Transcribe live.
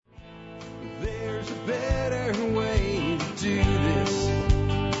a better way to do this.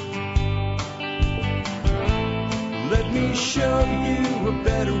 Let me show you a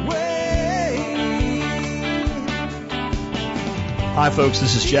better way. Hi, folks.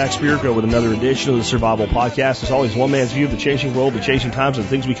 This is Jack Spirko with another edition of the Survival Podcast. As always, one man's view of the changing world, the changing times, and the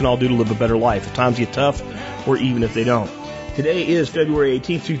things we can all do to live a better life if times get tough or even if they don't. Today is February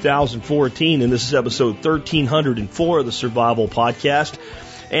 18th, 2014, and this is episode 1304 of the Survival Podcast.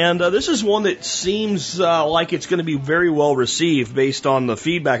 And this is one that seems like it's going to be very well received based on the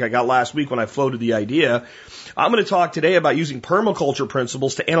feedback I got last week when I floated the idea. I'm going to talk today about using permaculture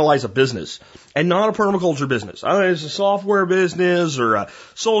principles to analyze a business, and not a permaculture business. I don't know, it's a software business or a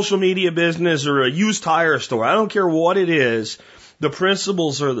social media business or a used tire store. I don't care what it is. The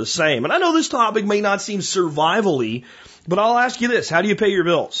principles are the same. And I know this topic may not seem survival-y, but I'll ask you this. How do you pay your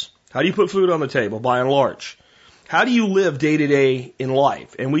bills? How do you put food on the table, by and large? How do you live day to day in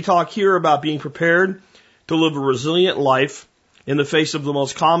life? And we talk here about being prepared to live a resilient life in the face of the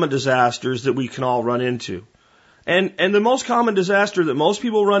most common disasters that we can all run into. And the most common disaster that most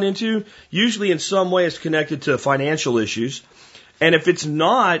people run into, usually in some way is connected to financial issues. And if it's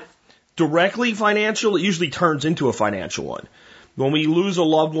not directly financial, it usually turns into a financial one. When we lose a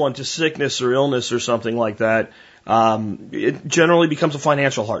loved one to sickness or illness or something like that, it generally becomes a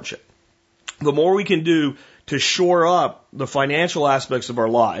financial hardship. The more we can do to shore up the financial aspects of our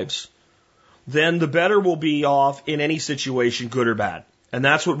lives, then the better we'll be off in any situation, good or bad. And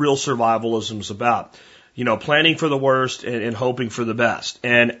that's what real survivalism is about. You know, planning for the worst and hoping for the best.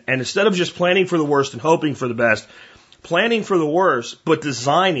 And instead of just planning for the worst and hoping for the best, planning for the worst, but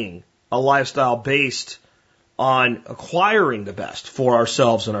designing a lifestyle based on acquiring the best for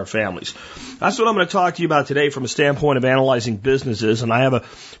ourselves and our families. That's what I'm going to talk to you about today from a standpoint of analyzing businesses. And I have a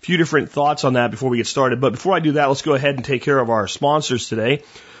few different thoughts on that before we get started. But before I do that, let's go ahead and take care of our sponsors today.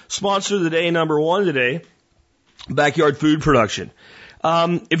 Sponsor of the day, number one today, backyard food production.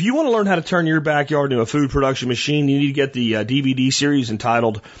 If you want to learn how to turn your backyard into a food production machine, you need to get the DVD series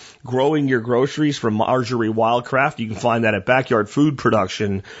entitled Growing Your Groceries from Marjorie Wildcraft. You can find that at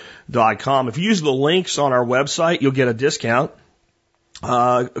backyardfoodproduction.com. If you use the links on our website, you'll get a discount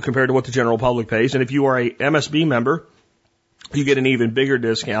compared to what the general public pays. And if you are a MSB member, you get an even bigger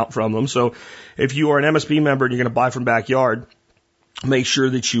discount from them. So if you are an MSB member and you're going to buy from Backyard, make sure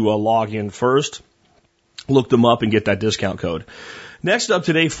that you log in first, look them up, and get that discount code. Next up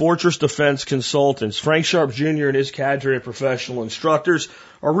today, Fortress Defense Consultants. Frank Sharp Jr. and his cadre of professional instructors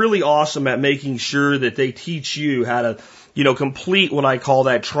are really awesome at making sure that they teach you how to, complete what I call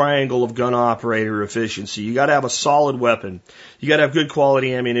that triangle of gun operator efficiency. You got to have a solid weapon. You got to have good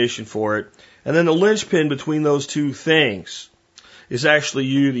quality ammunition for it. And then the linchpin between those two things is actually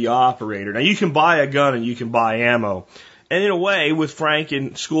you, the operator. Now, you can buy a gun and you can buy ammo. And in a way, with Frank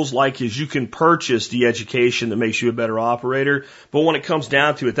and schools like his, you can purchase the education that makes you a better operator. But when it comes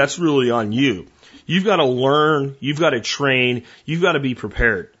down to it, that's really on you. You've got to learn, you've got to train, you've got to be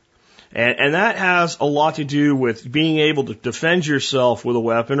prepared. And that has a lot to do with being able to defend yourself with a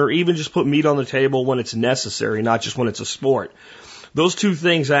weapon or even just put meat on the table when it's necessary, not just when it's a sport. Those two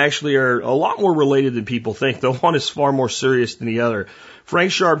things actually are a lot more related than people think. The one is far more serious than the other.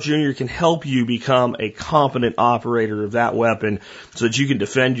 Frank Sharp Jr. can help you become a competent operator of that weapon so that you can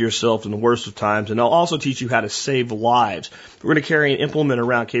defend yourself in the worst of times. And they'll also teach you how to save lives. We're going to carry an implement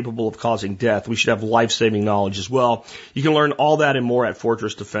around capable of causing death. We should have life-saving knowledge as well. You can learn all that and more at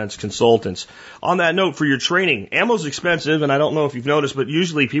Fortress Defense Consultants. On that note, for your training, ammo's expensive, and I don't know if you've noticed, but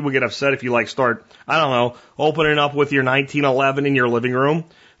usually people get upset if you start, opening up with your 1911 in your living room.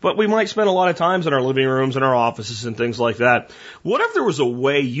 But we might spend a lot of times in our living rooms and our offices and things like that. What if there was a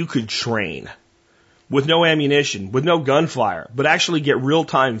way you could train with no ammunition, with no gunfire, but actually get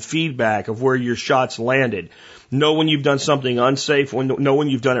real-time feedback of where your shots landed? Know when you've done something unsafe, know when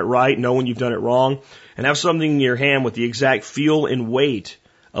you've done it right, know when you've done it wrong, and have something in your hand with the exact feel and weight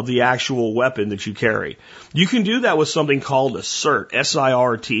of the actual weapon that you carry. You can do that with something called a CERT,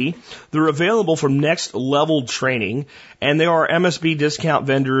 S-I-R-T. They're available from Next Level Training, and they are MSB Discount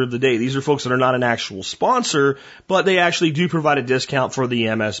Vendor of the Day. These are folks that are not an actual sponsor, but they actually do provide a discount for the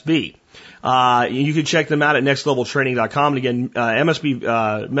MSB. You can check them out at nextleveltraining.com. And again,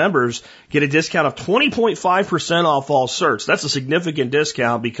 MSB members get a discount of 20.5% off all certs. That's a significant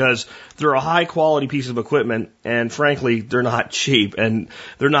discount because they're a high quality piece of equipment, and frankly, they're not cheap, and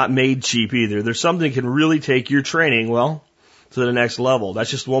they're not made cheap either. There's something that can really take your training, to the next level. That's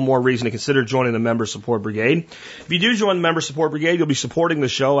just one more reason to consider joining the Member Support Brigade. If you do join the Member Support Brigade, you'll be supporting the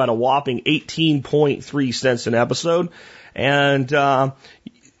show at a whopping 18.3 cents an episode, and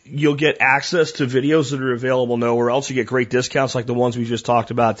you'll get access to videos that are available nowhere else. You get great discounts like the ones we just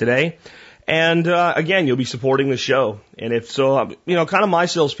talked about today. And again, you'll be supporting the show. And if so, kind of my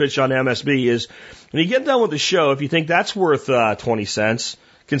sales pitch on MSB is when you get done with the show, if you think that's worth 20 cents,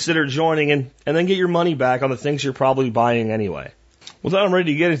 consider joining and then get your money back on the things you're probably buying anyway. Well, now I'm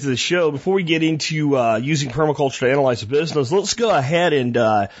ready to get into the show. Before we get into using permaculture to analyze a business, let's go ahead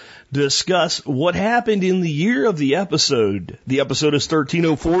and discuss what happened in the year of the episode. The episode is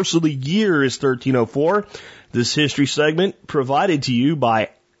 1304, so the year is 1304. This history segment provided to you by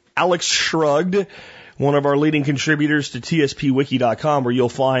Alex Shrugged, one of our leading contributors to tspwiki.com, where you'll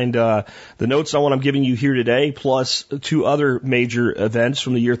find the notes on what I'm giving you here today, plus 2 other major events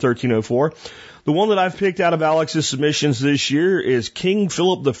from the year 1304. The one that I've picked out of Alex's submissions this year is King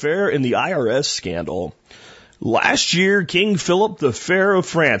Philip the Fair and the IRS scandal. Last year, King Philip the Fair of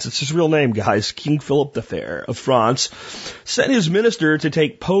France, it's his real name, guys, King Philip the Fair of France, sent his minister to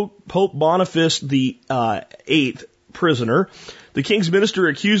take Pope Boniface the Eighth prisoner. The king's minister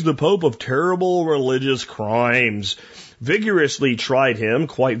accused the Pope of terrible religious crimes, vigorously tried him,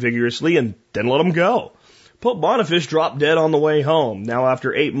 quite vigorously, and then let him go. Pope Boniface dropped dead on the way home. Now,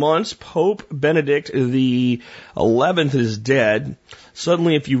 after 8 months, Pope Benedict the 11th is dead.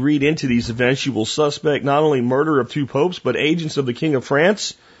 Suddenly, if you read into these events, you will suspect not only murder of 2 popes, but agents of the King of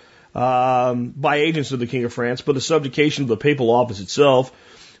France, by agents of the King of France, but the subjugation of the papal office itself.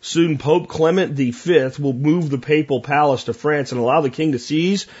 Soon, Pope Clement V will move the papal palace to France and allow the king to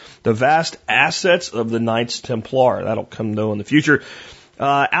seize the vast assets of the Knights Templar. That'll come, though, in the future.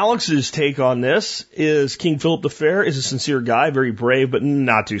 Alex's take on this is King Philip the Fair is a sincere guy, very brave, but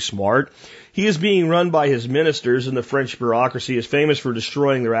not too smart. He is being run by his ministers, and the French bureaucracy is famous for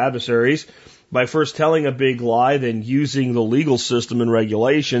destroying their adversaries by first telling a big lie, then using the legal system and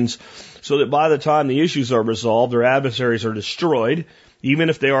regulations so that by the time the issues are resolved, their adversaries are destroyed, even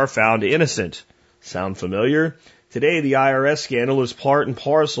if they are found innocent. Sound familiar? Today, the IRS scandal is part and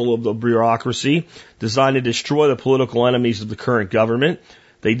parcel of the bureaucracy designed to destroy the political enemies of the current government.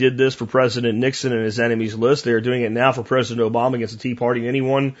 They did this for President Nixon and his enemies list. They are doing it now for President Obama against the Tea Party.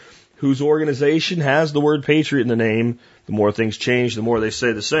 Anyone whose organization has the word patriot in the name, the more things change, the more they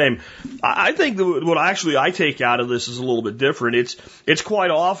say the same. I think that what actually I take out of this is a little bit different. It's quite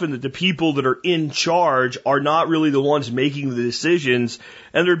often that the people that are in charge are not really the ones making the decisions,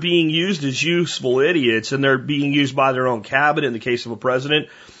 and they're being used as useful idiots, and they're being used by their own cabinet in the case of a president.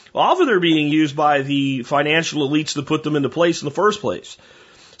 Often they're being used by the financial elites to put them into place in the first place.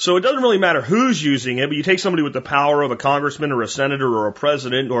 So it doesn't really matter who's using it, but you take somebody with the power of a congressman or a senator or a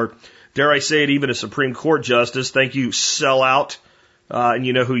president, or dare I say it, even a Supreme Court justice. Thank you, sellout, and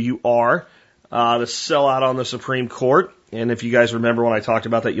you know who you are, the sellout on the Supreme Court. And if you guys remember when I talked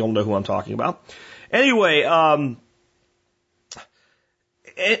about that, you'll know who I'm talking about. Anyway, and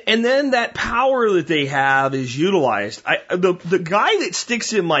then that power that they have is utilized. The guy that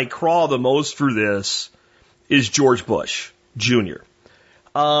sticks in my craw the most for this is George Bush Jr.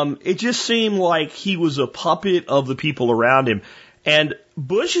 It just seemed like he was a puppet of the people around him. And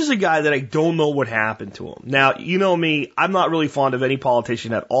Bush is a guy that I don't know what happened to him. Now, you know me, I'm not really fond of any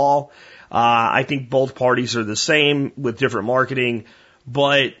politician at all. I think both parties are the same with different marketing.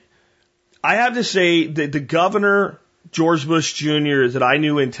 But I have to say that the governor, George Bush Jr., that I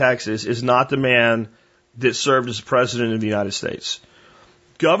knew in Texas is not the man that served as president of the United States.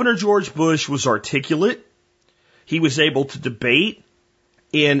 Governor George Bush was articulate. He was able to debate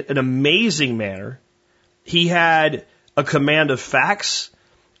in an amazing manner. He had a command of facts.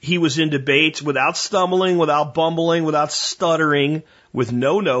 He was in debates without stumbling, without bumbling, without stuttering, with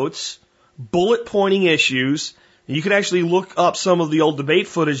no notes, bullet pointing issues. You can actually look up some of the old debate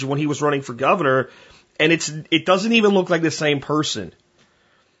footage when he was running for governor, and it doesn't even look like the same person.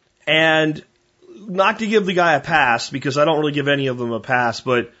 And not to give the guy a pass, because I don't really give any of them a pass,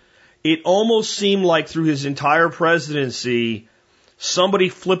 but it almost seemed like through his entire presidency, somebody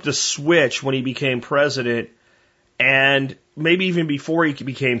flipped a switch when he became president, and maybe even before he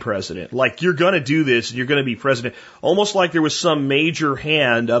became president. Like, you're going to do this, and you're going to be president. Almost like there was some major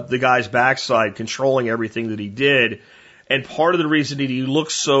hand up the guy's backside controlling everything that he did. And part of the reason that he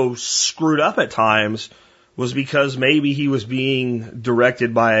looked so screwed up at times was because maybe he was being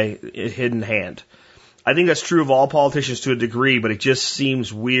directed by a hidden hand. I think that's true of all politicians to a degree, but it just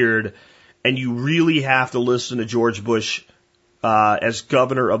seems weird. And you really have to listen to George Bush as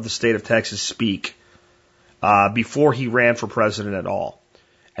governor of the state of Texas speak before he ran for president at all.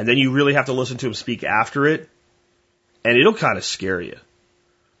 And then you really have to listen to him speak after it, and it'll kind of scare you.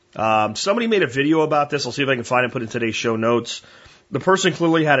 Somebody made a video about this. I'll see if I can find it and put it in today's show notes. The person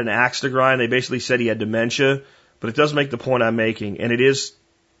clearly had an axe to grind. They basically said he had dementia, but it does make the point I'm making, and it is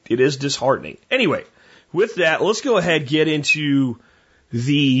disheartening. Anyway, with that, let's go ahead and get into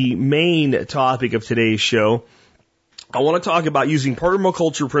the main topic of today's show, I want to talk about using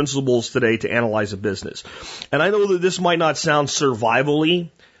permaculture principles today to analyze a business. And I know that this might not sound survival-y,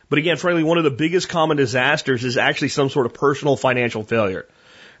 but again, frankly, one of the biggest common disasters is actually some sort of personal financial failure.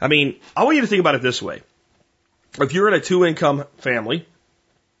 I mean, I want you to think about it this way. If you're in a 2-income family,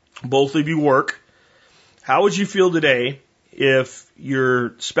 both of you work, how would you feel today if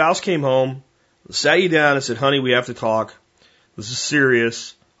your spouse came home, sat you down and said, honey, we have to talk. This is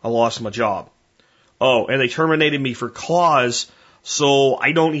serious. I lost my job. Oh, and they terminated me for cause, so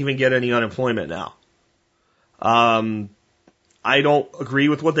I don't even get any unemployment now. I don't agree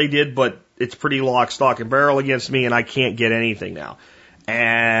with what they did, but it's pretty lock, stock, and barrel against me, and I can't get anything now.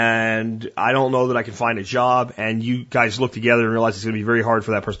 And I don't know that I can find a job, and you guys look together and realize it's going to be very hard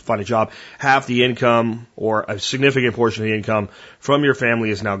for that person to find a job. Half the income, or a significant portion of the income from your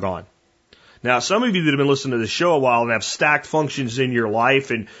family is now gone. Now, some of you that have been listening to this show a while and have stacked functions in your life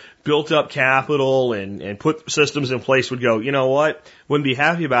and built up capital and put systems in place would go, you know what? Wouldn't be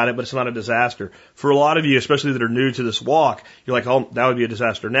happy about it, but it's not a disaster. For a lot of you, especially that are new to this walk, you're like, oh, that would be a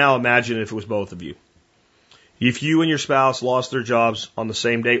disaster. Now imagine if it was both of you. If you and your spouse lost their jobs on the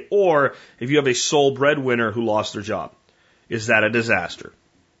same day, or if you have a sole breadwinner who lost their job, is that a disaster?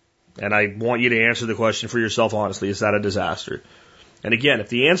 And I want you to answer the question for yourself honestly, is that a disaster? And again, if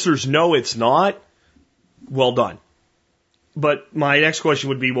the answer is no, it's not, well done. But my next question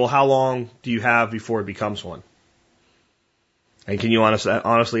would be, well, how long do you have before it becomes one? And can you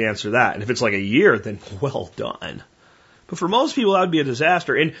honestly answer that? And if it's like a year, then well done. But for most people, that would be a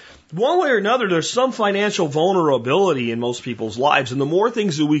disaster. And one way or another, there's some financial vulnerability in most people's lives. And the more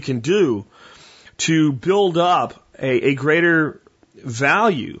things that we can do to build up a greater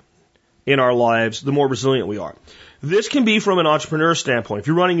value in our lives, the more resilient we are. This can be from an entrepreneur standpoint. If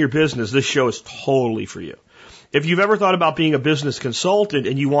you're running your business, this show is totally for you. If you've ever thought about being a business consultant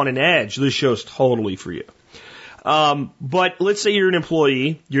and you want an edge, this show is totally for you. But let's say you're an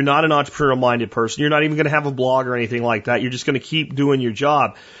employee, you're not an entrepreneurial-minded person, you're not even going to have a blog or anything like that, you're just going to keep doing your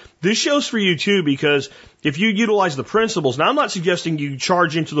job. This show's for you too, because if you utilize the principles, now I'm not suggesting you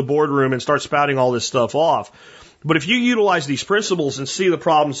charge into the boardroom and start spouting all this stuff off, but if you utilize these principles and see the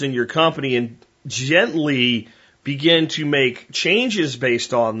problems in your company and gently begin to make changes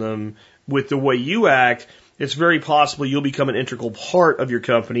based on them with the way you act, it's very possible you'll become an integral part of your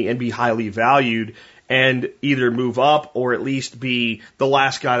company and be highly valued and either move up or at least be the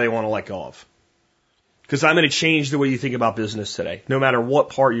last guy they want to let go of. Because I'm going to change the way you think about business today, no matter what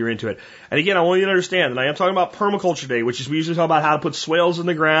part you're into it. And again, I want you to understand that I am talking about permaculture today, which is we usually talk about how to put swales in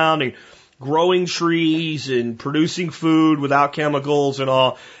the ground and growing trees and producing food without chemicals and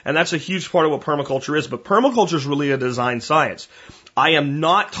all. And that's a huge part of what permaculture is. But permaculture is really a design science. I am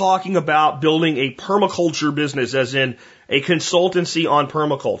not talking about building a permaculture business as in a consultancy on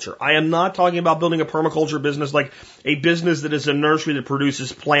permaculture. I am not talking about building a permaculture business like a business that is a nursery that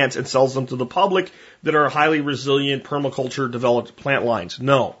produces plants and sells them to the public that are highly resilient permaculture developed plant lines.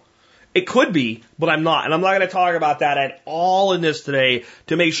 No. It could be, but I'm not. And I'm not going to talk about that at all in this today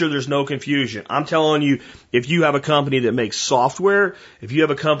to make sure there's no confusion. I'm telling you, if you have a company that makes software, if you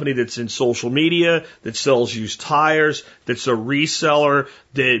have a company that's in social media, that sells used tires, that's a reseller,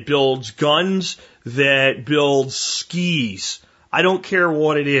 that builds guns, that builds skis, I don't care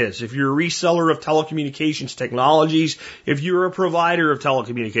what it is. If you're a reseller of telecommunications technologies, if you're a provider of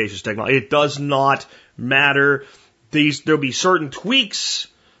telecommunications technology, it does not matter. There'll be certain tweaks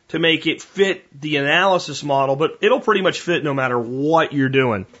to make it fit the analysis model, but it'll pretty much fit no matter what you're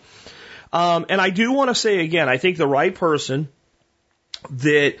doing. And I do want to say again, I think the right person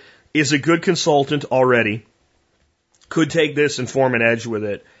that is a good consultant already could take this and form an edge with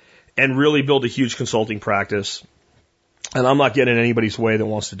it and really build a huge consulting practice. And I'm not getting in anybody's way that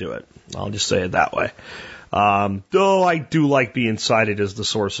wants to do it. I'll just say it that way. Though I do like being cited as the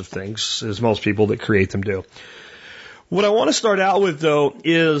source of things, as most people that create them do. What I want to start out with, though,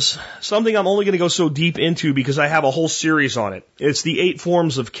 is something I'm only going to go so deep into because I have a whole series on it. It's the 8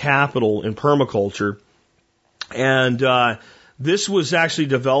 forms of capital in permaculture. And this was actually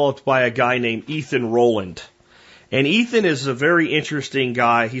developed by a guy named Ethan Rowland. And Ethan is a very interesting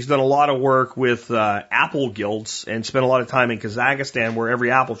guy. He's done a lot of work with apple guilds and spent a lot of time in Kazakhstan, where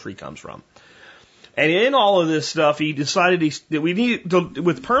every apple tree comes from. And in all of this stuff, he decided that we need to,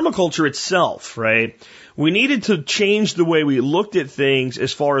 with permaculture itself, right? We needed to change the way we looked at things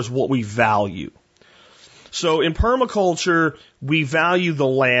as far as what we value. So in permaculture, we value the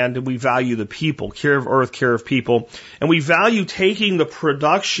land and we value the people, care of earth, care of people. And we value taking the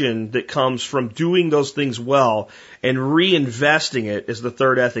production that comes from doing those things well and reinvesting it as the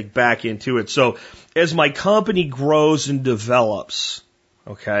third ethic back into it. So as my company grows and develops,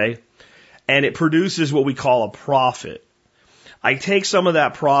 okay? And it produces what we call a profit. I take some of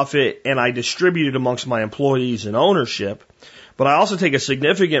that profit and I distribute it amongst my employees and ownership, but I also take a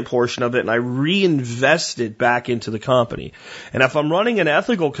significant portion of it and I reinvest it back into the company. And if I'm running an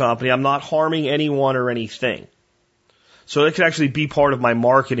ethical company, I'm not harming anyone or anything. So it could actually be part of my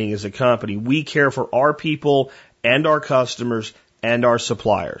marketing as a company. We care for our people and our customers and our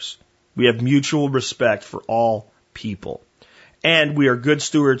suppliers. We have mutual respect for all people. And we are good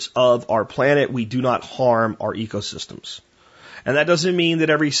stewards of our planet. We do not harm our ecosystems. And that doesn't mean that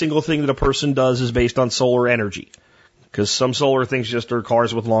every single thing that a person does is based on solar energy, because some solar things just are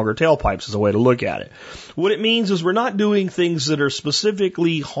cars with longer tailpipes is a way to look at it. What it means is we're not doing things that are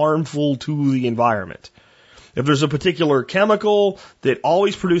specifically harmful to the environment. If there's a particular chemical that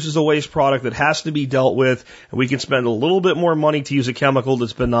always produces a waste product that has to be dealt with, and we can spend a little bit more money to use a chemical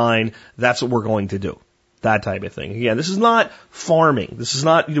that's benign, that's what we're going to do. That type of thing. Again, this is not farming. This is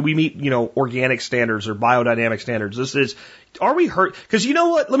not, we meet, organic standards or biodynamic standards. This is, are we hurt? Because you know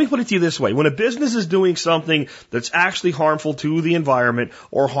what? Let me put it to you this way. When a business is doing something that's actually harmful to the environment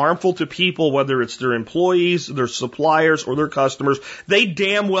or harmful to people, whether it's their employees, their suppliers, or their customers, they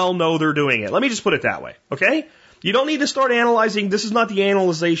damn well know they're doing it. Let me just put it that way. Okay? You don't need to start analyzing. This is not the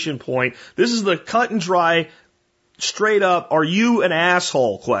analyzation point. This is the cut and dry, straight up, are you an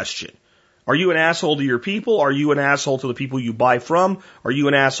asshole question. Are you an asshole to your people? Are you an asshole to the people you buy from? Are you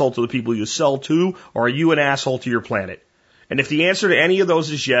an asshole to the people you sell to? Or are you an asshole to your planet? And if the answer to any of those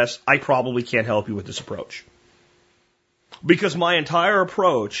is yes, I probably can't help you with this approach. Because my entire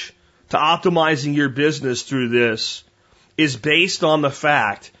approach to optimizing your business through this is based on the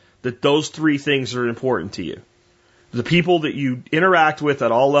fact that those three things are important to you. The people that you interact with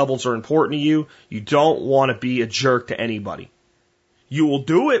at all levels are important to you. You don't want to be a jerk to anybody. You will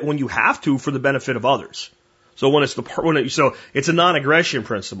do it when you have to for the benefit of others. So so it's a non-aggression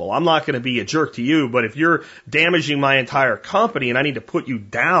principle. I'm not going to be a jerk to you, but if you're damaging my entire company and I need to put you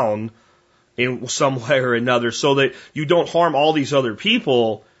down in some way or another so that you don't harm all these other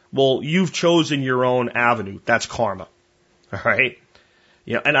people, well, you've chosen your own avenue. That's karma. All right?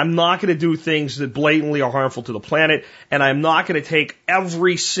 And I'm not going to do things that blatantly are harmful to the planet, and I'm not going to take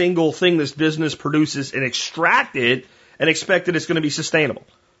every single thing this business produces and extract it and expect that it's going to be sustainable.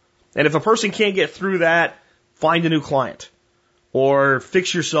 And if a person can't get through that, find a new client. Or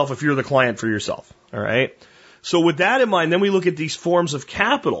fix yourself if you're the client for yourself. All right? So with that in mind, then we look at these forms of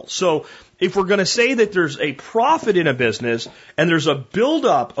capital. So if we're going to say that there's a profit in a business and there's a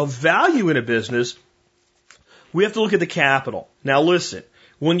buildup of value in a business, we have to look at the capital. Now listen,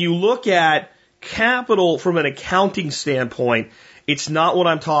 when you look at capital from an accounting standpoint, it's not what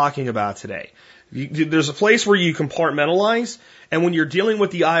I'm talking about today. There's a place where you compartmentalize, and when you're dealing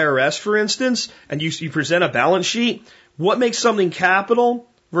with the IRS, for instance, and you present a balance sheet, what makes something capital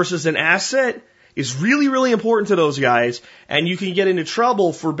versus an asset is really, really important to those guys, and you can get into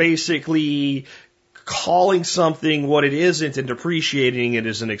trouble for basically calling something what it isn't and depreciating it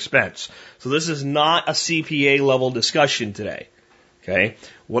as an expense. So this is not a CPA level discussion today. Okay?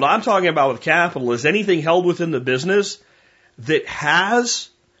 What I'm talking about with capital is anything held within the business that has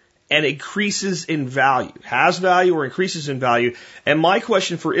and increases in value, has value or increases in value. And my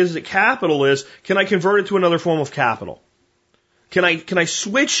question for is it capital is, can I convert it to another form of capital? Can I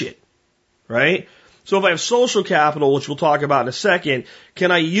switch it? Right? So if I have social capital, which we'll talk about in a second,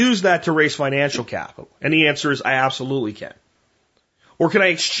 can I use that to raise financial capital? And the answer is I absolutely can. Or can I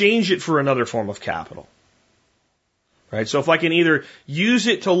exchange it for another form of capital? Right? So if I can either use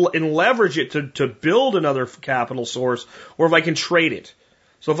it and leverage it to build another capital source, or if I can trade it.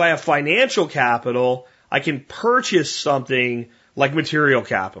 So if I have financial capital, I can purchase something like material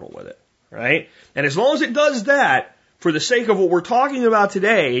capital with it, right? And as long as it does that, for the sake of what we're talking about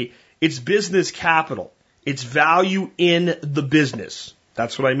today, it's business capital. It's value in the business.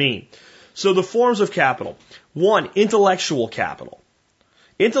 That's what I mean. So the forms of capital. One, intellectual capital.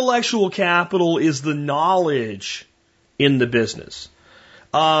 Intellectual capital is the knowledge in the business.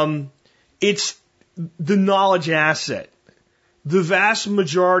 It's the knowledge asset. The vast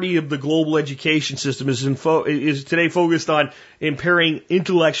majority of the global education system is today focused on impairing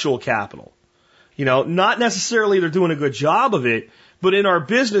intellectual capital. Not necessarily they're doing a good job of it, but in our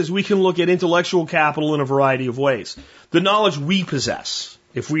business, we can look at intellectual capital in a variety of ways. The knowledge we possess,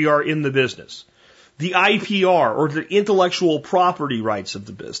 if we are in the business. The IPR, or the intellectual property rights of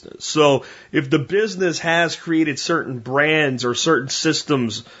the business. So if the business has created certain brands or certain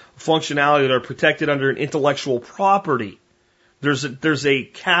systems, functionality that are protected under an intellectual property, there's a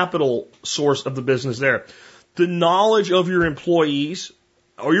capital source of the business there. The knowledge of your employees,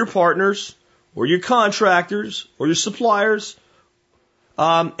 or your partners, or your contractors, or your suppliers,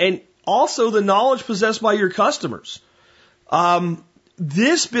 And also the knowledge possessed by your customers.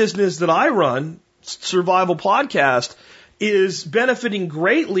 This business that I run, Survival Podcast, is benefiting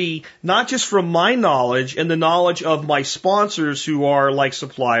greatly, not just from my knowledge and the knowledge of my sponsors who are like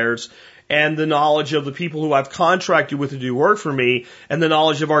suppliers, and the knowledge of the people who I've contracted with to do work for me, and the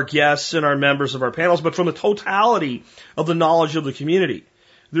knowledge of our guests and our members of our panels, but from the totality of the knowledge of the community.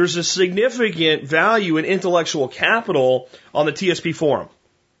 There's a significant value in intellectual capital on the TSP forum,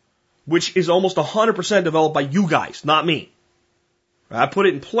 which is almost 100% developed by you guys, not me. I put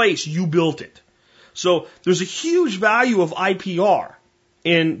it in place, you built it. So there's a huge value of IPR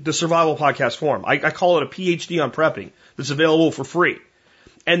in the Survival Podcast forum. I call it a PhD on prepping that's available for free.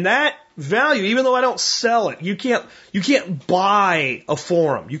 And that value, even though I don't sell it, you can't buy a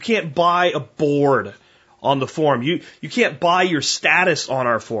forum. You can't buy a board on the forum. You can't buy your status on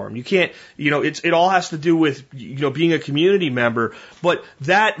our forum. You can't, it all has to do with, being a community member. But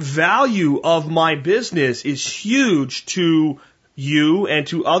that value of my business is huge to you and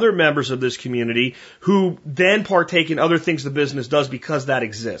to other members of this community who then partake in other things the business does because that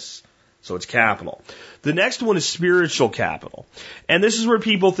exists. So it's capital. The next one is spiritual capital. And this is where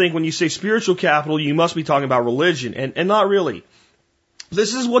people think when you say spiritual capital, you must be talking about religion. And not really.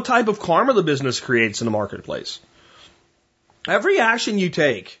 This is what type of karma the business creates in the marketplace. Every action you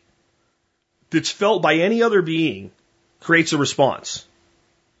take that's felt by any other being creates a response.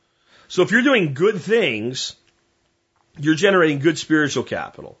 So if you're doing good things, you're generating good spiritual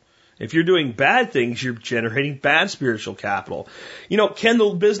capital. If you're doing bad things, you're generating bad spiritual capital. Can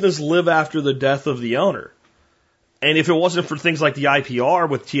the business live after the death of the owner? And if it wasn't for things like the IPR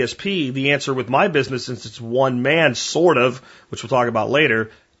with TSP, the answer with my business, since it's one man, sort of, which we'll talk about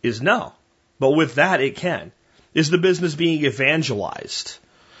later, is no. But with that, it can. Is the business being evangelized?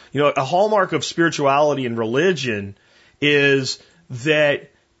 A hallmark of spirituality and religion is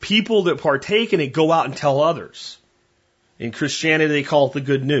that people that partake in it go out and tell others. In Christianity, they call it the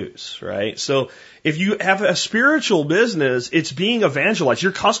good news, right? So if you have a spiritual business, it's being evangelized.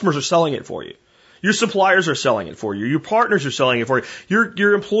 Your customers are selling it for you. Your suppliers are selling it for you. Your partners are selling it for you.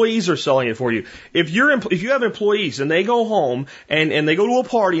 Your employees are selling it for you. If you have employees and they go home and they go to a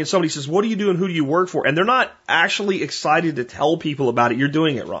party and somebody says, "What do you do and who do you work for?" and they're not actually excited to tell people about it, you're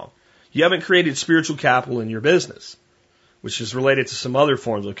doing it wrong. You haven't created spiritual capital in your business, which is related to some other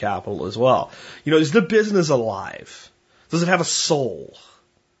forms of capital as well. Is the business alive? Does it have a soul?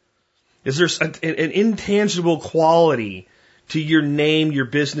 Is there an intangible quality to your name, your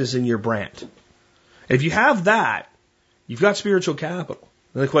business, and your brand? If you have that, you've got spiritual capital.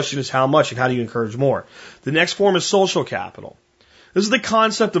 Then the question is how much and how do you encourage more? The next form is social capital. This is the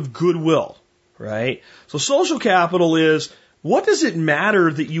concept of goodwill, right? So social capital is, what does it matter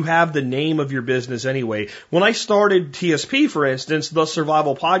that you have the name of your business anyway? When I started TSP, for instance, the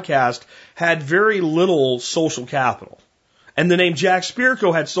Survival Podcast had very little social capital. And the name Jack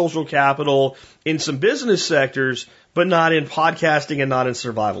Spirko had social capital in some business sectors, but not in podcasting and not in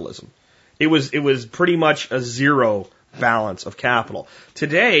survivalism. It was pretty much a zero balance of capital.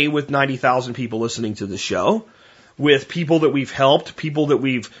 Today, with 90,000 people listening to the show, with people that we've helped, people that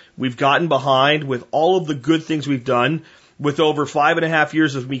we've gotten behind, with all of the good things we've done, with over 5.5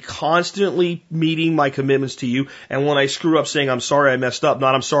 years of me constantly meeting my commitments to you, and when I screw up saying, "I'm sorry I messed up,"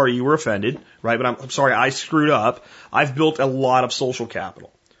 not "I'm sorry you were offended," right? But I'm sorry I screwed up. I've built a lot of social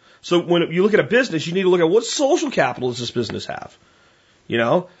capital. So when you look at a business, you need to look at what social capital does this business have?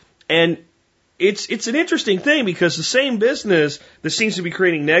 And it's an interesting thing because the same business that seems to be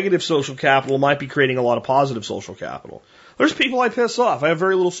creating negative social capital might be creating a lot of positive social capital. There's people I piss off. I have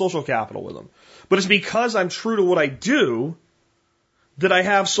very little social capital with them. But it's because I'm true to what I do that I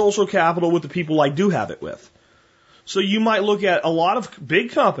have social capital with the people I do have it with. So you might look at a lot of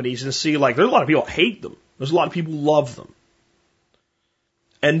big companies and see there's a lot of people hate them. There's a lot of people who love them.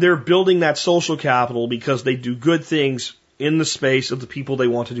 And they're building that social capital because they do good things in the space of the people they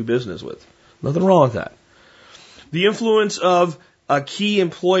want to do business with. Nothing wrong with that. The influence of a key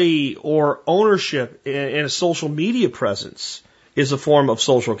employee or ownership in a social media presence is a form of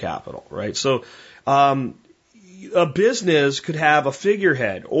social capital, right? So a business could have a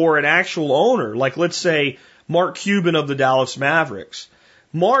figurehead or an actual owner, like let's say Mark Cuban of the Dallas Mavericks.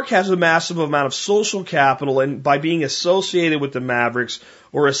 Mark has a massive amount of social capital, and by being associated with the Mavericks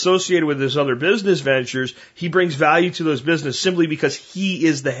or associated with his other business ventures, he brings value to those businesses simply because he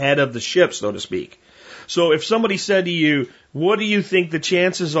is the head of the ship, so to speak. So if somebody said to you, "What do you think the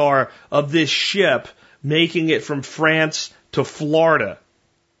chances are of this ship making it from France to Florida,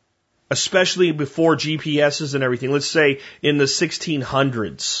 especially before GPSs and everything, let's say in the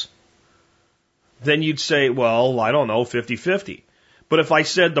 1600s, then you'd say, "Well, I don't know, 50-50. But if I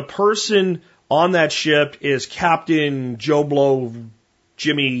said the person on that ship is Captain Joe Blow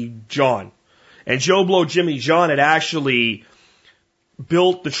Jimmy John, and Joe Blow Jimmy John had actually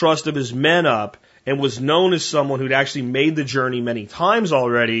built the trust of his men up and was known as someone who'd actually made the journey many times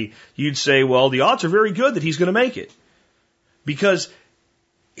already, you'd say, well, the odds are very good that he's going to make it. Because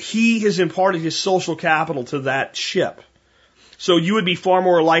he has imparted his social capital to that ship. So you would be far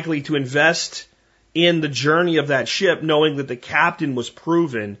more likely to invest in the journey of that ship knowing that the captain was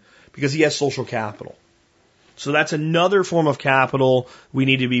proven because he has social capital. So that's another form of capital we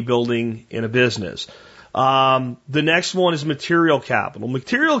need to be building in a business. The next one is material capital.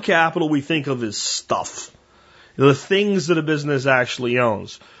 Material capital we think of as stuff. The things that a business actually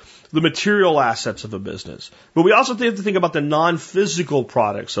owns. The material assets of a business. But we also have to think about the non-physical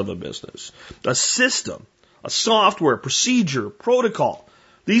products of a business. A system, a software, procedure, protocol.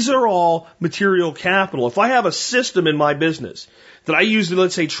 These are all material capital. If I have a system in my business that I use to,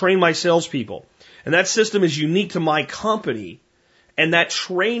 let's say, train my salespeople, and that system is unique to my company, and that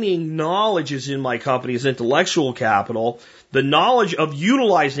training knowledge is in my company as intellectual capital, the knowledge of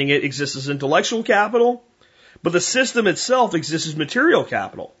utilizing it exists as intellectual capital, but the system itself exists as material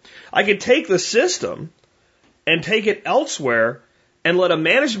capital. I could take the system and take it elsewhere and let a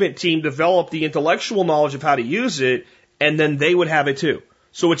management team develop the intellectual knowledge of how to use it, and then they would have it too.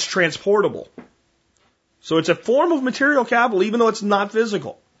 So it's transportable. So it's a form of material capital, even though it's not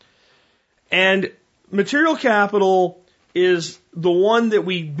physical. And material capital is the one that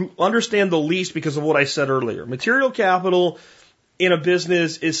we understand the least because of what I said earlier. Material capital in a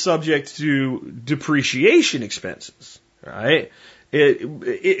business is subject to depreciation expenses, right?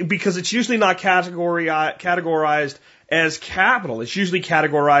 Because it's usually not categorized as capital. It's usually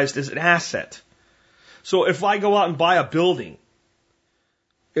categorized as an asset. So if I go out and buy a building,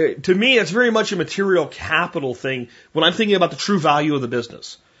 to me, it's very much a material capital thing when I'm thinking about the true value of the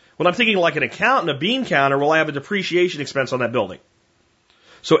business. When I'm thinking like an accountant, a bean counter, well, I have a depreciation expense on that building.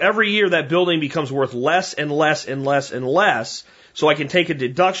 So every year that building becomes worth less and less and less and less. So I can take a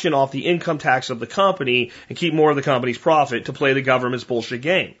deduction off the income tax of the company and keep more of the company's profit to play the government's bullshit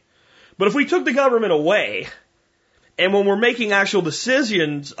game. But if we took the government away, and when we're making actual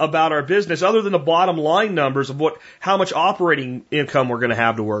decisions about our business, other than the bottom line numbers of how much operating income we're going to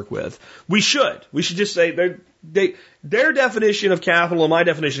have to work with, we should just say their definition of capital and my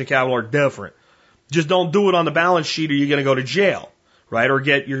definition of capital are different. Just don't do it on the balance sheet or you're going to go to jail, right? Or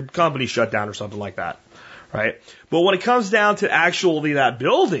get your company shut down or something like that. Right? But when it comes down to actually that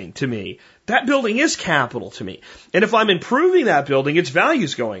building, to me, that building is capital to me. And if I'm improving that building, its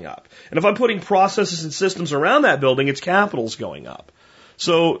value's going up. And if I'm putting processes and systems around that building, its capital's going up.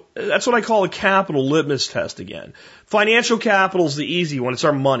 So that's what I call a capital litmus test again. Financial capital is the easy one. It's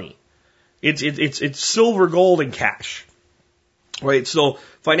our money. It's silver, gold, and cash. Right? So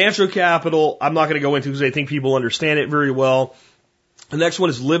financial capital, I'm not going to go into because I think people understand it very well. The next one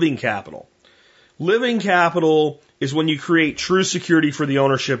is living capital. Living capital is when you create true security for the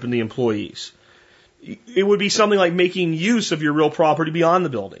ownership and the employees. It would be something like making use of your real property beyond the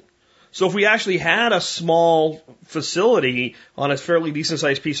building. So if we actually had a small facility on a fairly decent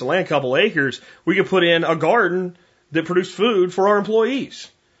sized piece of land, a couple acres, we could put in a garden that produced food for our employees.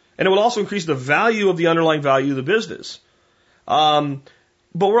 And it would also increase the value of the underlying value of the business.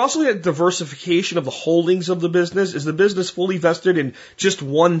 But we're also looking at diversification of the holdings of the business. Is the business fully vested in just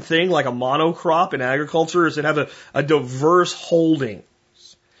one thing, like a monocrop in agriculture? Or does it have a diverse holdings?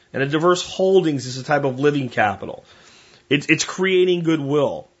 And a diverse holdings is a type of living capital. It's creating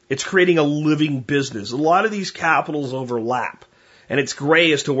goodwill. It's creating a living business. A lot of these capitals overlap. And it's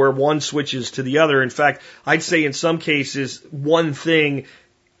gray as to where one switches to the other. In fact, I'd say in some cases, one thing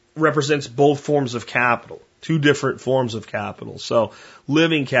represents both forms of capital. Two different forms of capital. So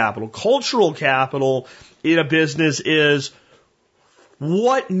living capital. Cultural capital in a business is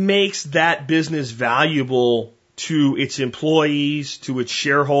what makes that business valuable to its employees, to its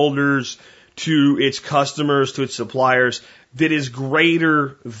shareholders, to its customers, to its suppliers, that is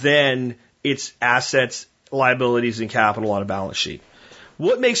greater than its assets, liabilities, and capital on a balance sheet.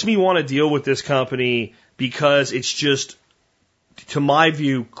 What makes me want to deal with this company because it's just, to my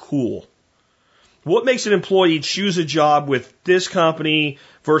view, cool? What makes an employee choose a job with this company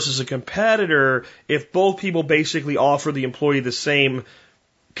versus a competitor if both people basically offer the employee the same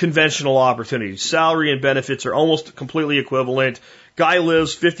conventional opportunities? Salary and benefits are almost completely equivalent. Guy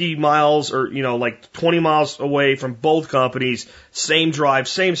lives 50 miles or, like 20 miles away from both companies, same drive,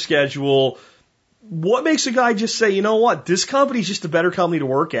 same schedule. What makes a guy just say, you know what, this company's just a better company to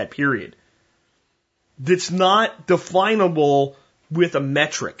work at, period? That's not definable with a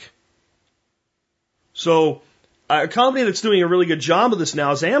metric. So A company that's doing a really good job of this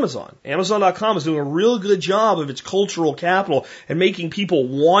now is Amazon. Amazon.com is doing a real good job of its cultural capital and making people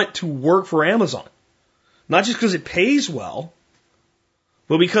want to work for Amazon. Not just because it pays well,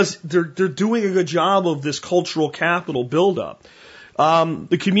 but because they're doing a good job of this cultural capital buildup.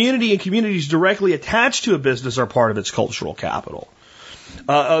 The community and communities directly attached to a business are part of its cultural capital.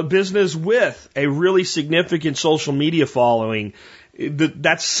 A business with a really significant social media following,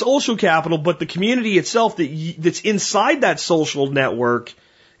 that's social capital, but the community itself that's inside that social network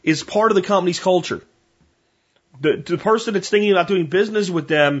is part of the company's culture. The person that's thinking about doing business with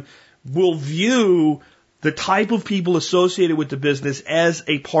them will view the type of people associated with the business as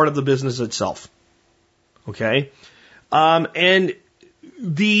a part of the business itself. Okay? And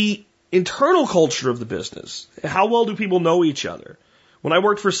the internal culture of the business, how well do people know each other? When I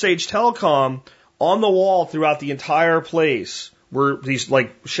worked for Sage Telecom, on the wall throughout the entire place were these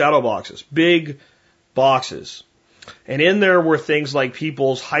like shadow boxes, big boxes. And in there were things like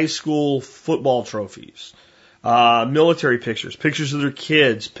people's high school football trophies, military pictures, pictures of their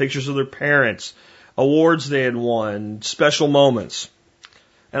kids, pictures of their parents, awards they had won, special moments.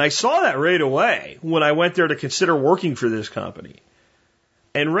 And I saw that right away when I went there to consider working for this company.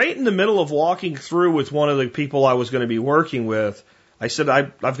 And right in the middle of walking through with one of the people I was going to be working with, I said,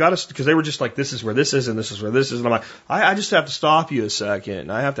 I've got to, because they were just like, this is where this is and this is where this is. And I'm like, I just have to stop you a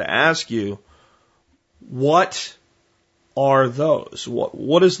second. I have to ask you, what are those?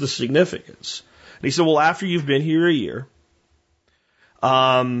 What is the significance? And he said, well, after you've been here a year,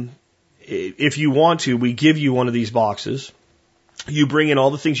 if you want to, we give you one of these boxes. You bring in all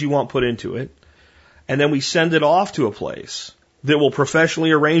the things you want put into it, and then we send it off to a place that will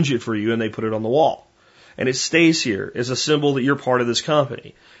professionally arrange it for you, and they put it on the wall. And it stays here as a symbol that you're part of this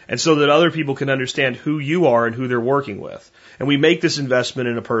company, and so that other people can understand who you are and who they're working with. And we make this investment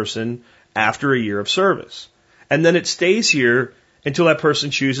in a person after a year of service. And then it stays here until that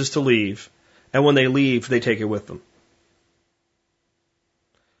person chooses to leave, and when they leave, they take it with them.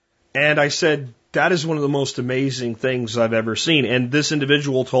 And I said, that is one of the most amazing things I've ever seen. And this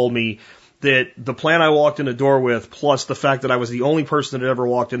individual told me that the plan I walked in the door with, plus the fact that I was the only person that ever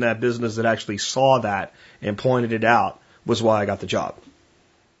walked in that business that actually saw that and pointed it out, was why I got the job.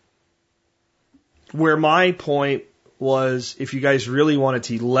 Where my point was, if you guys really wanted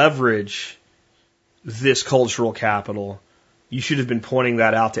to leverage this cultural capital, you should have been pointing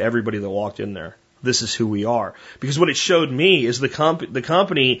that out to everybody that walked in there. This is who we are. Because what it showed me is the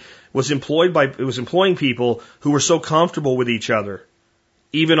company was employing people who were so comfortable with each other,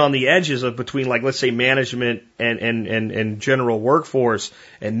 even on the edges of between, like, let's say management and general workforce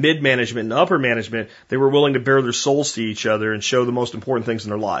and mid-management and upper management, they were willing to bare their souls to each other and show the most important things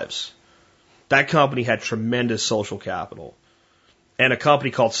in their lives. That company had tremendous social capital. And a company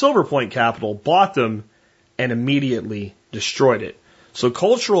called Silver Point Capital bought them and immediately destroyed it. So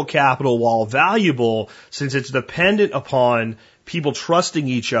cultural capital, while valuable, since it's dependent upon people trusting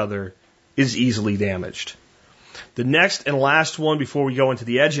each other, is easily damaged. The next and last one before we go into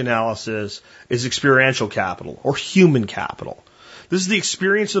the edge analysis is experiential capital or human capital. This is the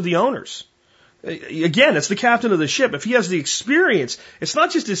experience of the owners. Again, it's the captain of the ship. If he has the experience, it's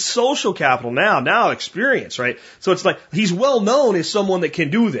not just his social capital now experience, right? So it's like he's well known as someone that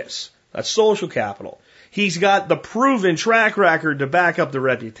can do this. That's social capital. He's got the proven track record to back up the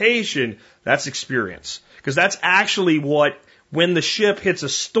reputation. That's experience. Because that's actually what, when the ship hits a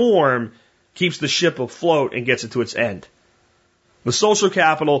storm, keeps the ship afloat and gets it to its end. The social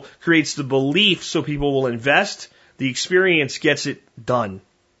capital creates the belief so people will invest. The experience gets it done.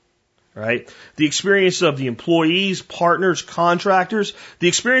 Right? The experience of the employees, partners, contractors, the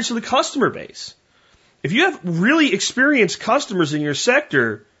experience of the customer base. If you have really experienced customers in your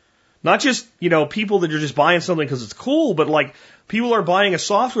sector, not just, people that are just buying something because it's cool, but like people are buying a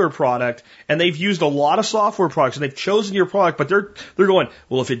software product and they've used a lot of software products and they've chosen your product, but they're going,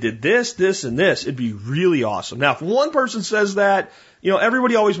 well, if it did this, this, and this, it'd be really awesome. Now, if one person says that,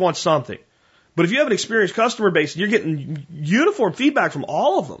 everybody always wants something. But if you have an experienced customer base and you're getting uniform feedback from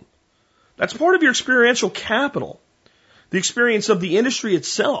all of them, that's part of your experiential capital. The experience of the industry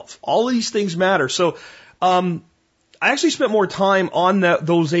itself. All of these things matter. So, I actually spent more time on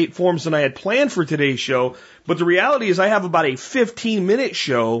those 8 forms than I had planned for today's show, but the reality is I have about a 15-minute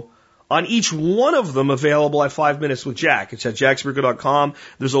show on each one of them available at 5 Minutes with Jack. It's at jacksperger.com.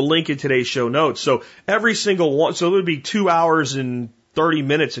 There's a link in today's show notes. So every single one, so it would be 2 hours and 30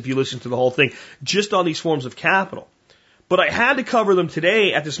 minutes if you listen to the whole thing, just on these forms of capital. But I had to cover them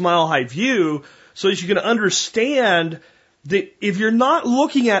today at this Mile High View so that you can understand that if you're not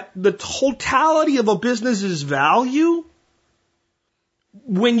looking at the totality of a business's value,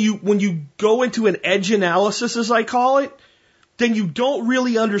 when you go into an edge analysis, as I call it, then you don't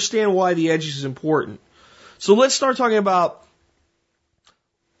really understand why the edge is important. So let's start talking about,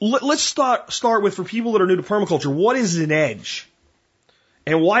 let's start with, for people that are new to permaculture, what is an edge?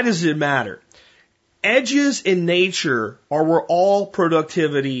 And why does it matter? Edges in nature are where all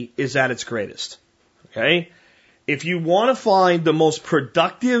productivity is at its greatest. Okay? If you want to find the most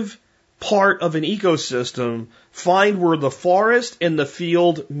productive part of an ecosystem, find where the forest and the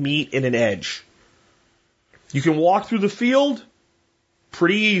field meet in an edge. You can walk through the field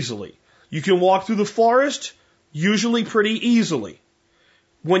pretty easily. You can walk through the forest usually pretty easily.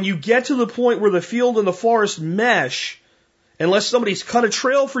 When you get to the point where the field and the forest mesh, unless somebody's cut a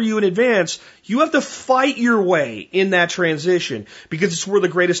trail for you in advance, you have to fight your way in that transition because it's where the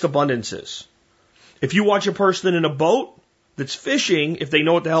greatest abundance is. If you watch a person in a boat that's fishing, if they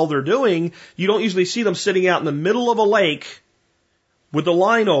know what the hell they're doing, you don't usually see them sitting out in the middle of a lake with the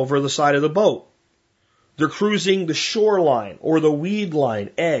line over the side of the boat. They're cruising the shoreline or the weed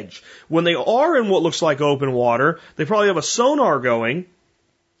line edge. When they are in what looks like open water, they probably have a sonar going,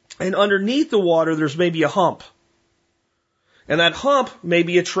 and underneath the water there's maybe a hump. And that hump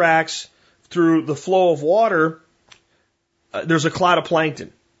maybe attracts, through the flow of water, there's a cloud of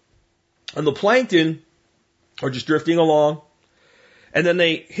plankton. And the plankton are just drifting along, and then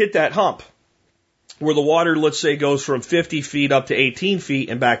they hit that hump where the water, let's say, goes from 50 feet up to 18 feet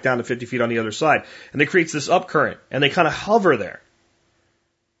and back down to 50 feet on the other side. And it creates this upcurrent, and they kind of hover there.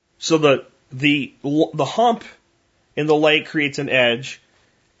 So the hump in the lake creates an edge,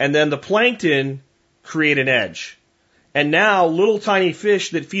 and then the plankton create an edge. And now little tiny fish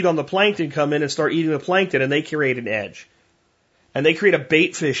that feed on the plankton come in and start eating the plankton, and they create an edge. And they create a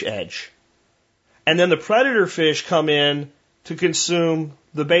bait fish edge. And then the predator fish come in to consume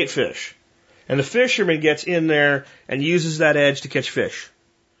the bait fish. And the fisherman gets in there and uses that edge to catch fish.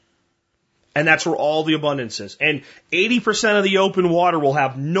 And that's where all the abundance is. And 80% of the open water will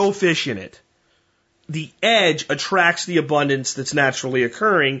have no fish in it. The edge attracts the abundance that's naturally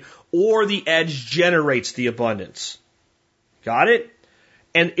occurring, or the edge generates the abundance. Got it?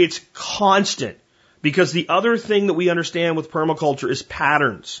 And it's constant. Because the other thing that we understand with permaculture is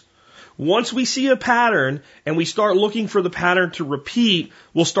patterns. Once we see a pattern and we start looking for the pattern to repeat,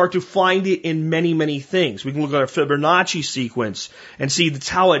 we'll start to find it in many, many things. We can look at our Fibonacci sequence and see that's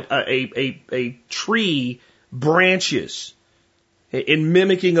how a tree branches in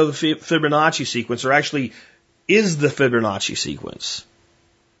mimicking of the Fibonacci sequence, or actually is the Fibonacci sequence.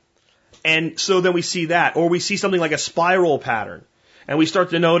 And so then we see that, or we see something like a spiral pattern, and we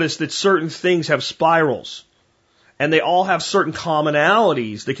start to notice that certain things have spirals. And they all have certain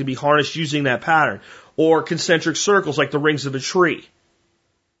commonalities that can be harnessed using that pattern. Or concentric circles like the rings of a tree.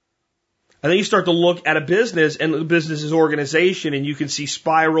 And then you start to look at a business and the business's organization, and you can see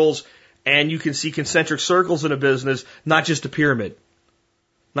spirals and you can see concentric circles in a business, not just a pyramid.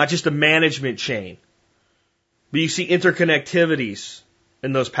 Not just a management chain. But you see interconnectivities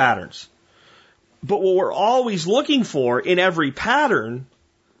in those patterns. But what we're always looking for in every pattern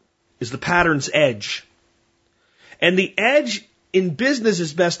is the pattern's edge. And the edge in business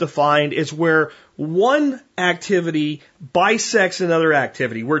is best defined as where one activity bisects another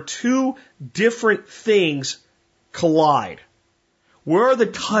activity, where two different things collide. Where are the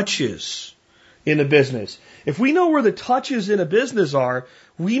touches in a business? If we know where the touches in a business are,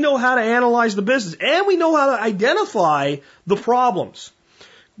 we know how to analyze the business, and we know how to identify the problems.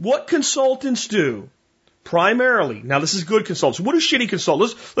 What consultants do primarily, now this is good consultants. What do shitty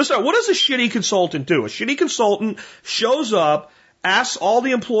consultants? Let's start. What does a shitty consultant do? A shitty consultant shows up, asks all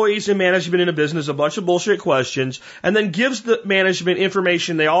the employees and management in a business a bunch of bullshit questions, and then gives the management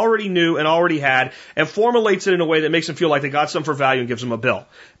information they already knew and already had, and formulates it in a way that makes them feel like they got something for value and gives them a bill.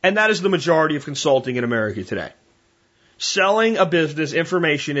 And that is the majority of consulting in America today. Selling a business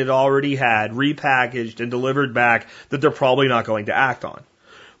information it already had, repackaged and delivered back that they're probably not going to act on.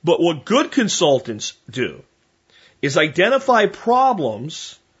 But what good consultants do is identify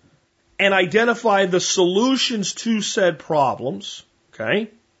problems and identify the solutions to said problems. Okay?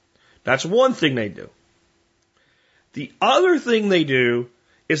 That's one thing they do. The other thing they do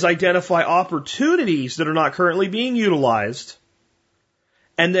is identify opportunities that are not currently being utilized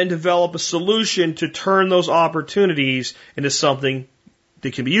and then develop a solution to turn those opportunities into something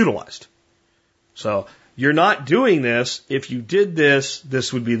that can be utilized. So, you're not doing this. If you did this,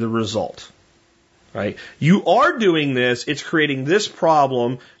 this would be the result. Right? You are doing this. It's creating this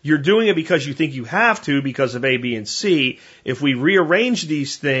problem. You're doing it because you think you have to because of A, B, and C. If we rearrange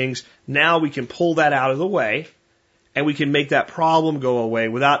these things, now we can pull that out of the way and we can make that problem go away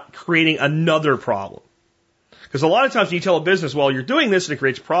without creating another problem. Because a lot of times when you tell a business, well, you're doing this and it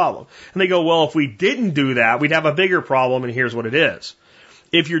creates a problem. And they go, well, if we didn't do that, we'd have a bigger problem, and here's what it is.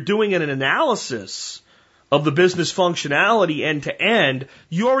 If you're doing an analysis of the business functionality end to end,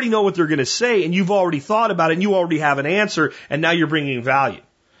 you already know what they're going to say, and you've already thought about it, and you already have an answer, and now you're bringing value.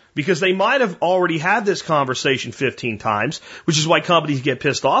 Because they might have already had this conversation 15 times, which is why companies get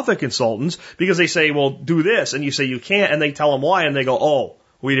pissed off at consultants, because they say, well, do this, and you say you can't, and they tell them why, and they go, oh,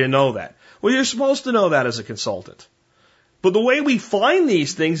 we didn't know that. Well, you're supposed to know that as a consultant. But the way we find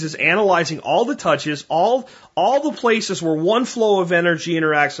these things is analyzing all the touches, all the places where one flow of energy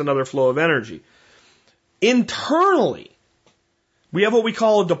interacts with another flow of energy. Internally, we have what we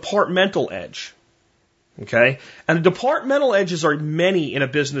call a departmental edge. Okay? And the departmental edges are many in a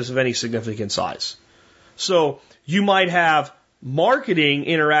business of any significant size. So you might have marketing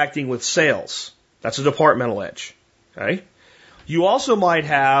interacting with sales. That's a departmental edge. Okay? You also might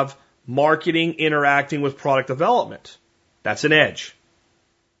have marketing interacting with product development. That's an edge.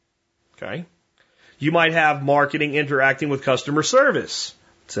 Okay? You might have marketing interacting with customer service.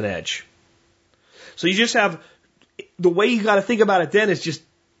 It's an edge. So you just have, the way you got to think about it then is just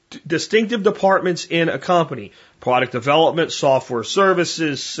distinctive departments in a company. Product development, software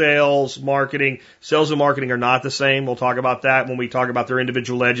services, sales, marketing. Sales and marketing are not the same. We'll talk about that when we talk about their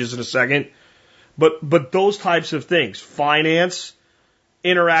individual edges in a second. But those types of things. Finance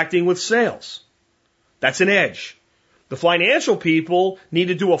interacting with sales. That's an edge. The financial people need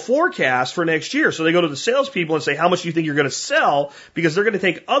to do a forecast for next year. So they go to the salespeople and say, how much do you think you're going to sell? Because they're going to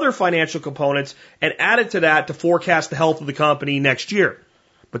take other financial components and add it to that to forecast the health of the company next year.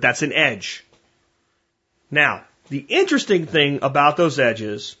 But that's an edge. Now, the interesting thing about those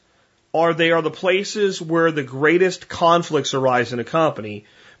edges are they are the places where the greatest conflicts arise in a company,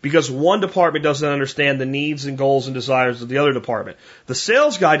 because one department doesn't understand the needs and goals and desires of the other department. The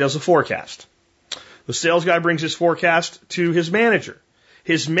sales guy does a forecast. The sales guy brings his forecast to his manager.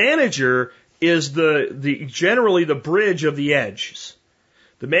 His manager is generally the bridge of the edges.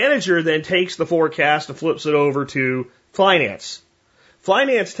 The manager then takes the forecast and flips it over to finance.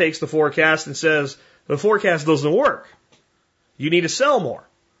 Finance takes the forecast and says, the forecast doesn't work. You need to sell more.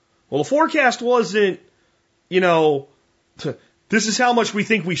 Well, the forecast wasn't, this is how much we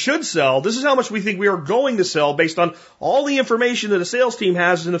think we should sell. This is how much we think we are going to sell based on all the information that a sales team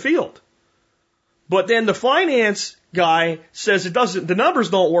has in the field. But then the finance guy says the numbers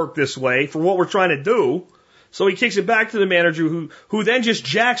don't work this way for what we're trying to do. So he kicks it back to the manager who then just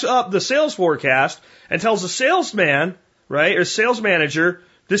jacks up the sales forecast and tells the salesman, right, or sales manager,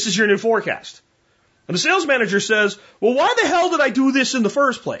 this is your new forecast. And the sales manager says, well, why the hell did I do this in the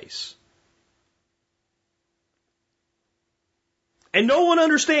first place? And no one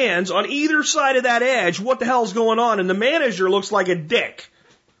understands on either side of that edge what the hell's going on, and the manager looks like a dick.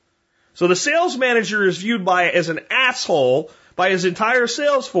 So the sales manager is viewed as an asshole by his entire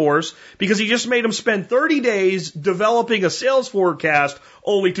sales force because he just made him spend 30 days developing a sales forecast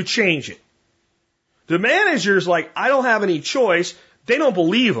only to change it. The manager's like, I don't have any choice. They don't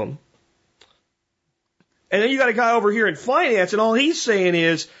believe him. And then you got a guy over here in finance, and all he's saying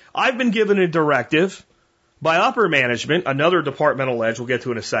is, I've been given a directive by upper management, another departmental edge we'll get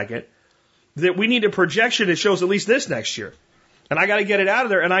to in a second, that we need a projection that shows at least this next year. And I got to get it out of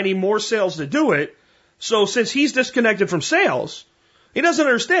there, and I need more sales to do it. So since he's disconnected from sales, he doesn't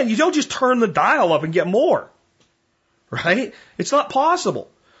understand. You don't just turn the dial up and get more, right? It's not possible.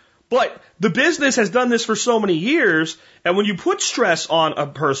 But the business has done this for so many years, and when you put stress on a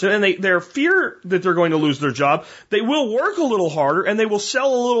person and their fear that they're going to lose their job, they will work a little harder and they will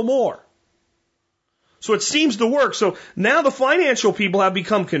sell a little more. So it seems to work. So now the financial people have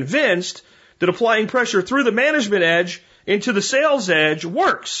become convinced that applying pressure through the management edge into the sales edge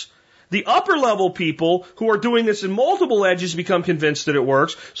works. The upper level people who are doing this in multiple edges become convinced that it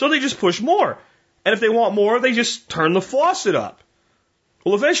works, so they just push more. And if they want more, they just turn the faucet up.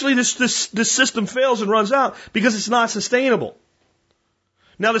 Well, eventually this system fails and runs out because it's not sustainable.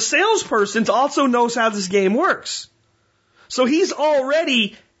 Now the salesperson also knows how this game works. So he's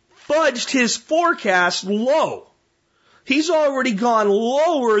already fudged his forecast low. He's already gone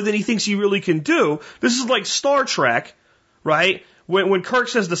lower than he thinks he really can do. This is like Star Trek, right? When Kirk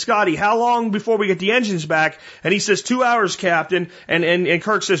says to Scotty, how long before we get the engines back? And he says, 2 hours, Captain. And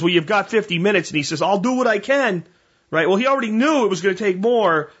Kirk says, well, you've got 50 minutes. And he says, I'll do what I can. Right? Well, he already knew it was going to take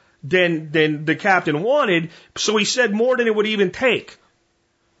more than the captain wanted. So he said more than it would even take.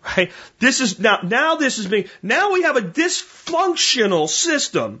 Right? This is now we have a dysfunctional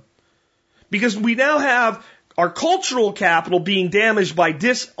system because we now have our cultural capital being damaged by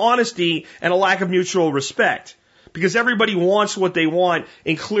dishonesty and a lack of mutual respect. Because everybody wants what they want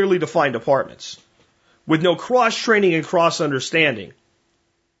in clearly defined departments. with no cross-training and cross-understanding.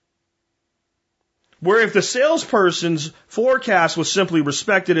 Where if the salesperson's forecast was simply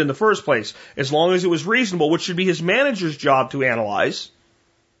respected in the first place, as long as it was reasonable, which should be his manager's job to analyze,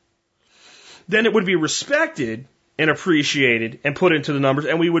 then it would be respected and appreciated and put into the numbers,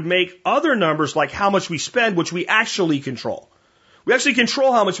 and we would make other numbers like how much we spend, which we actually control. We actually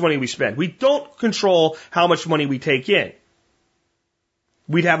control how much money we spend. We don't control how much money we take in.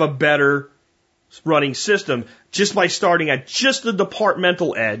 We'd have a better running system just by starting at just the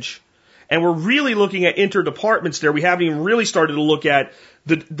departmental edge. And we're really looking at interdepartments there. We haven't even really started to look at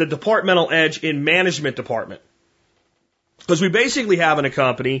the departmental edge in management department. Because we basically have in a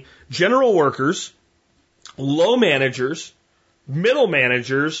company general workers, low managers, middle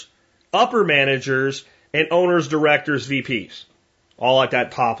managers, upper managers, and owners, directors, VPs. All at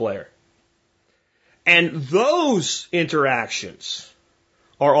that top layer. And those interactions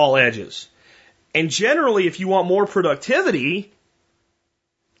are all edges. And generally, if you want more productivity,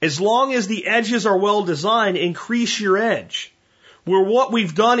 as long as the edges are well designed, increase your edge. Where what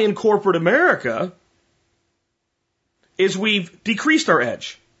we've done in corporate America is we've decreased our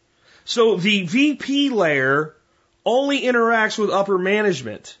edge. So the VP layer only interacts with upper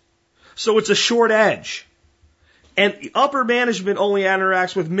management. So it's a short edge. And upper management only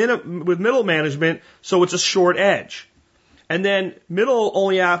interacts with middle management, so it's a short edge. And then middle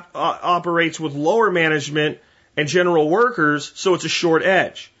only operates with lower management and general workers, so it's a short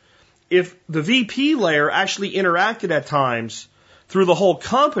edge. If the VP layer actually interacted at times through the whole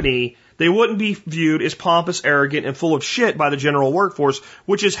company, they wouldn't be viewed as pompous, arrogant, and full of shit by the general workforce,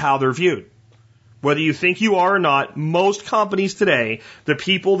 which is how they're viewed. Whether you think you are or not, most companies today, the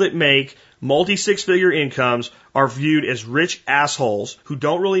people that make multi-six-figure incomes are viewed as rich assholes who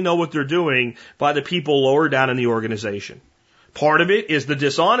don't really know what they're doing by the people lower down in the organization. Part of it is the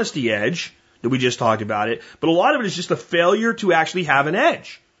dishonesty edge that we just talked about it, but a lot of it is just a failure to actually have an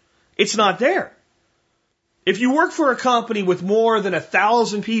edge. It's not there. If you work for a company with more than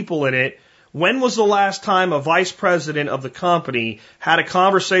 1,000 people in it, when was the last time a vice president of the company had a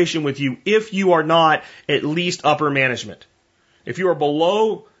conversation with you if you are not at least upper management? If you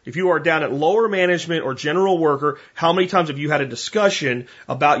are down at lower management or general worker, how many times have you had a discussion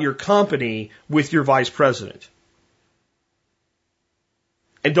about your company with your vice president?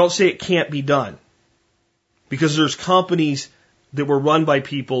 And don't say it can't be done. Because there's companies that were run by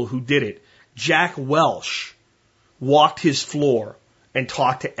people who did it. Jack Welch walked his floor and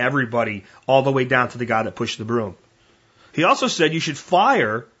talked to everybody all the way down to the guy that pushed the broom. He also said you should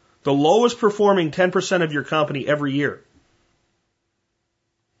fire the lowest performing 10% of your company every year.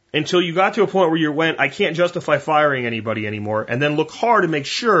 Until you got to a point where you went, I can't justify firing anybody anymore, and then look hard and make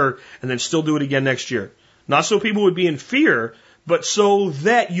sure, and then still do it again next year. Not so people would be in fear, but so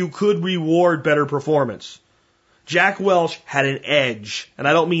that you could reward better performance. Jack Welch had an edge, and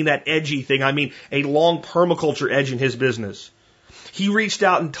I don't mean that edgy thing, I mean a long permaculture edge in his business. He reached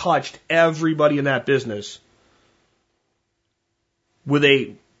out and touched everybody in that business with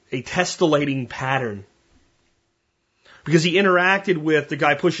a testillating pattern. Because he interacted with the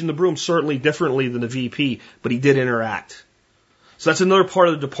guy pushing the broom certainly differently than the VP, but he did interact. So that's another part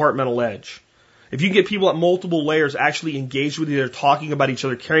of the departmental edge. If you can get people at multiple layers actually engaged with each other, talking about each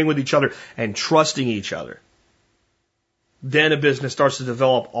other, caring with each other, and trusting each other, then a business starts to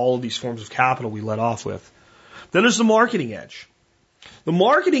develop all of these forms of capital we let off with. Then there's the marketing edge. The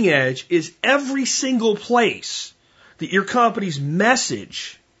marketing edge is every single place that your company's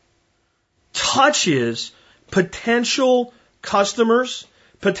message touches potential customers,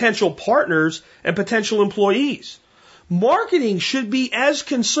 potential partners, and potential employees. Marketing should be as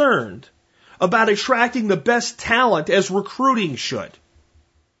concerned about attracting the best talent as recruiting should.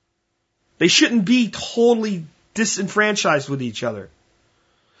 They shouldn't be totally disenfranchised with each other.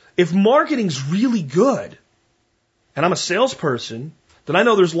 If marketing's really good, and I'm a salesperson, then I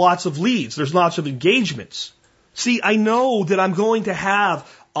know there's lots of leads, there's lots of engagements. See, I know that I'm going to have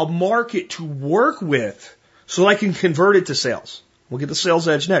a market to work with so I can convert it to sales. We'll get the sales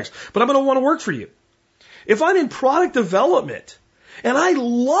edge next. But I'm going to want to work for you. If I'm in product development and I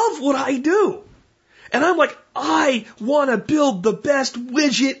love what I do, and I'm like, I want to build the best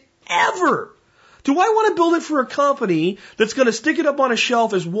widget ever. Do I want to build it for a company that's going to stick it up on a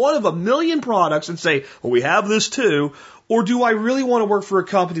shelf as one of a million products and say, well, we have this too? Or do I really want to work for a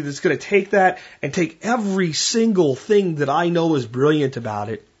company that's going to take that and take every single thing that I know is brilliant about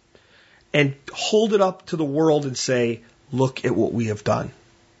it and hold it up to the world and say, look at what we have done?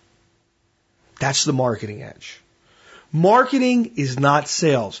 That's the marketing edge. Marketing is not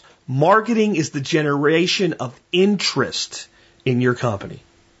sales. Marketing is the generation of interest in your company.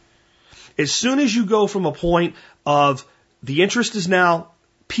 As soon as you go from a point of the interest is now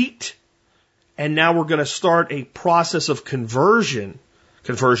peaked, and now we're going to start a process of conversion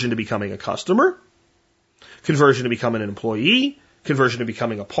to becoming a customer, conversion to becoming an employee, conversion to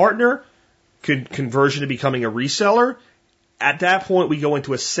becoming a partner, conversion to becoming a reseller. At that point, we go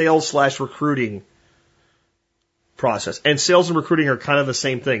into a sales/recruiting process. And sales and recruiting are kind of the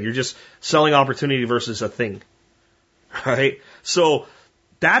same thing. You're just selling opportunity versus a thing. Right? So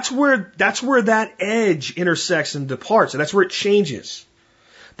that's where that edge intersects and departs, and that's where it changes.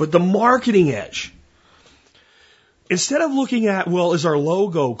 But the marketing edge, instead of looking at, well, is our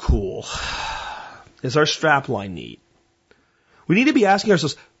logo cool? Is our strapline neat? We need to be asking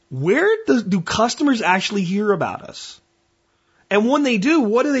ourselves, where do customers actually hear about us? And when they do,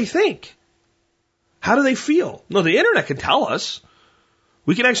 what do they think? How do they feel? No, the internet can tell us.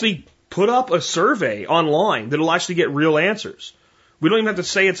 We can actually put up a survey online that'll actually get real answers. We don't even have to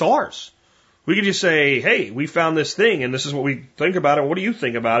say it's ours. We can just say, hey, we found this thing and this is what we think about it. What do you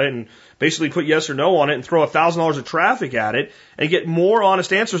think about it? And basically put yes or no on it and throw $1,000 of traffic at it and get more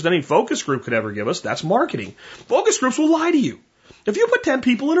honest answers than any focus group could ever give us. That's marketing. Focus groups will lie to you. If you put 10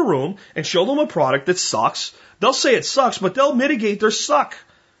 people in a room and show them a product that sucks, they'll say it sucks, but they'll mitigate their suck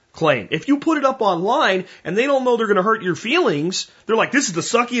claim. If you put it up online and they don't know they're going to hurt your feelings, they're like, this is the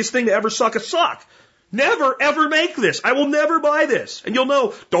suckiest thing to ever suck a sock. Never, ever make this. I will never buy this. And you'll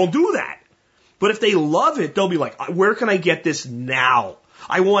know, don't do that. But if they love it, they'll be like, where can I get this now?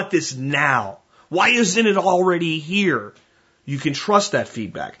 I want this now. Why isn't it already here? You can trust that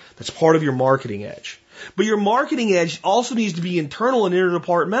feedback. That's part of your marketing edge. But your marketing edge also needs to be internal and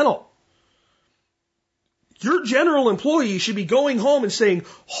interdepartmental. Your general employee should be going home and saying,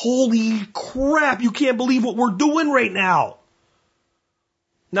 holy crap, you can't believe what we're doing right now.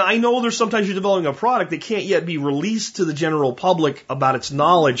 Now, I know there's sometimes you're developing a product that can't yet be released to the general public about its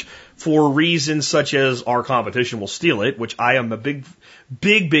knowledge for reasons such as our competition will steal it, which I am a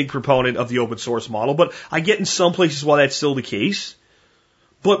big proponent of the open source model, but I get in some places why that's still the case.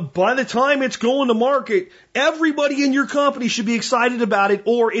 But by the time it's going to market, everybody in your company should be excited about it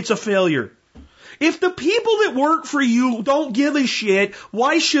or it's a failure. If the people that work for you don't give a shit,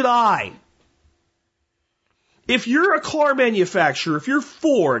 why should I? If you're a car manufacturer, if you're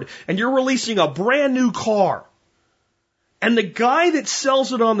Ford and you're releasing a brand new car and the guy that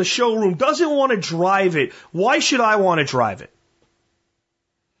sells it on the showroom doesn't want to drive it, why should I want to drive it?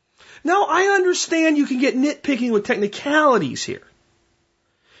 Now, I understand you can get nitpicking with technicalities here.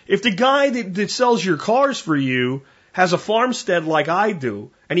 If the guy that sells your cars for you has a farmstead like I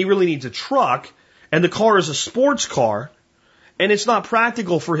do and he really needs a truck and the car is a sports car, and it's not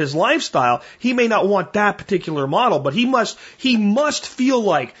practical for his lifestyle, he may not want that particular model, but he must feel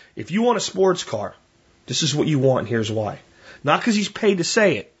like, if you want a sports car, this is what you want and here's why. Not because he's paid to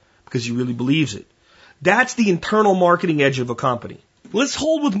say it, because he really believes it. That's the internal marketing edge of a company. Let's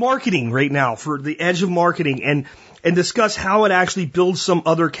hold with marketing right now for the edge of marketing and discuss how it actually builds some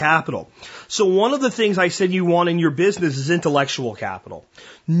other capital. So one of the things I said you want in your business is intellectual capital.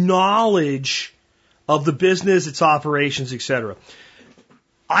 Knowledge of the business, its operations, etc.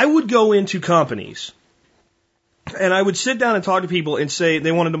 I would go into companies and I would sit down and talk to people and say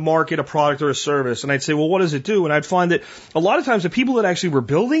they wanted to market a product or a service. And I'd say, well, what does it do? And I'd find that a lot of times the people that actually were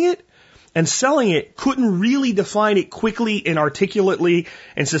building it and selling it couldn't really define it quickly and articulately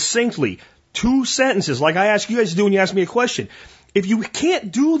and succinctly. 2 sentences, like I ask you guys to do when you ask me a question. If you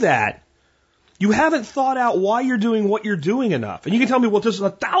can't do that, you haven't thought out why you're doing what you're doing enough. And you can tell me, well, there's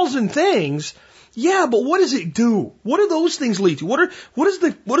 1,000 things. Yeah, but what does it do? What do those things lead to? What is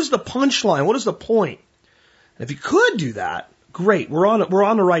the punchline? What is the point? And if you could do that, great. We're on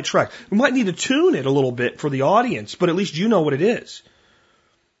the right track. We might need to tune it a little bit for the audience, but at least you know what it is.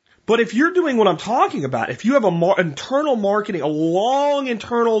 But if you're doing what I'm talking about, if you have internal marketing, a long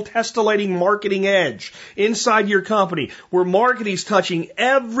internal testillating marketing edge inside your company, where marketing is touching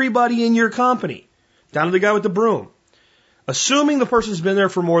everybody in your company, down to the guy with the broom, assuming the person's been there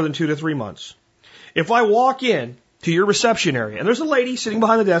for more than 2 to 3 months. If I walk in to your reception area and there's a lady sitting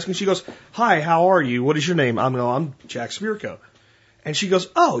behind the desk and she goes, hi, how are you? What is your name? I'm Jack Spirko. And she goes,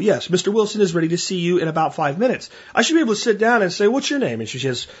 oh, yes, Mr. Wilson is ready to see you in about 5 minutes. I should be able to sit down and say, what's your name? And she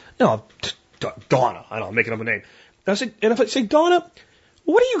says, no, Donna. I know, I'm making up a name. And if I say, Donna,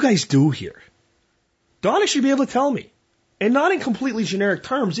 what do you guys do here? Donna should be able to tell me. And not in completely generic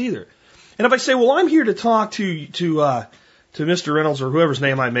terms either. And if I say, well, I'm here to talk to Mr. Reynolds or whoever's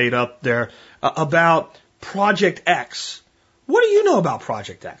name I made up there about Project X. What do you know about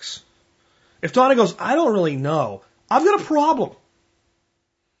Project X? If Donna goes, I don't really know, I've got a problem.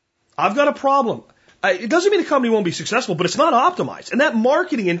 It doesn't mean the company won't be successful, but it's not optimized. And that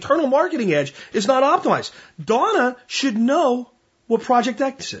internal marketing edge is not optimized. Donna should know what Project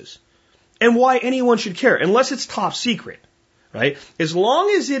X is and why anyone should care, unless it's top secret, right? As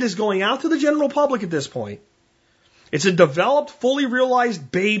long as it is going out to the general public at this point, it's a developed, fully realized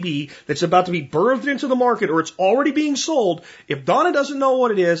baby that's about to be birthed into the market, or it's already being sold. If Donna doesn't know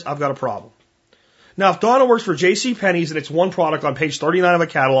what it is, I've got a problem. Now, if Donna works for J.C. Penney's and it's one product on page 39 of a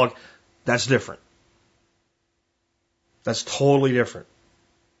catalog, that's different. That's totally different.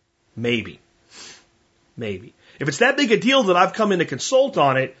 Maybe. If it's that big a deal that I've come in to consult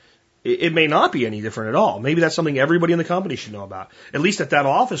on it, it may not be any different at all. Maybe that's something everybody in the company should know about, at least at that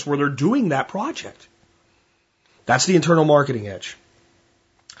office where they're doing that project. That's the internal marketing edge.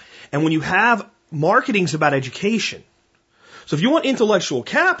 And when you have marketing's about education. So if you want intellectual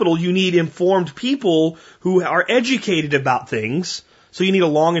capital, you need informed people who are educated about things. So you need a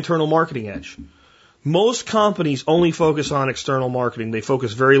long internal marketing edge. Most companies only focus on external marketing. They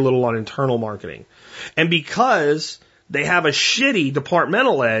focus very little on internal marketing. And because they have a shitty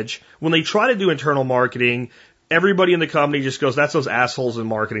departmental edge, when they try to do internal marketing, everybody in the company just goes, that's those assholes in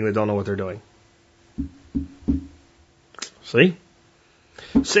marketing that don't know what they're doing. See?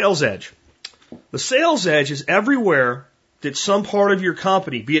 Sales edge. The sales edge is everywhere that some part of your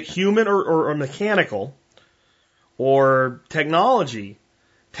company, be it human or mechanical or technology,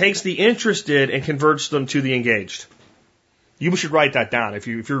 takes the interested and converts them to the engaged. You should write that down. If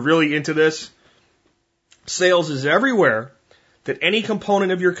you're really into this, sales is everywhere that any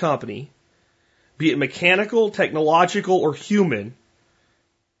component of your company, be it mechanical, technological, or human,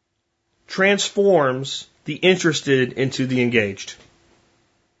 transforms the interested into the engaged.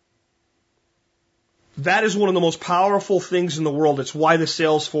 That is one of the most powerful things in the world. It's why the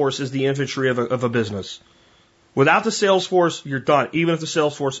sales force is the infantry of a business. Without the sales force, you're done, even if the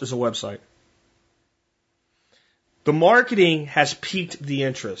sales force is a website. The marketing has piqued the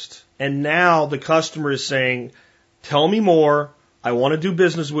interest, and now the customer is saying, tell me more, I want to do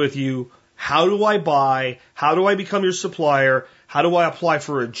business with you, how do I buy, how do I become your supplier, how do I apply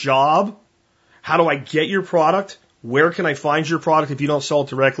for a job, how do I get your product, where can I find your product if you don't sell it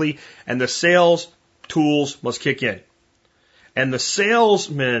directly, and the sales tools must kick in. And the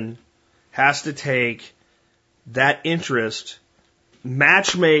salesman has to take that interest,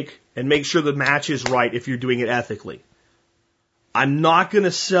 matchmake, and make sure the match is right if you're doing it ethically. I'm not going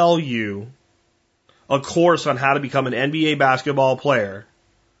to sell you a course on how to become an NBA basketball player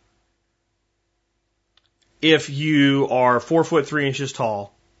if you are 4'3"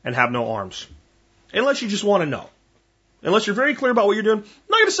 tall and have no arms. Unless you just want to know. Unless you're very clear about what you're doing, I'm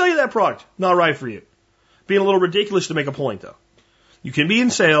not going to sell you that product. Not right for you. Being a little ridiculous to make a point, though. You can be in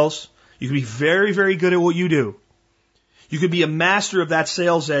sales. You can be very, very good at what you do. You can be a master of that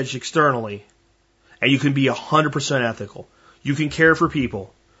sales edge externally. And you can be 100% ethical. You can care for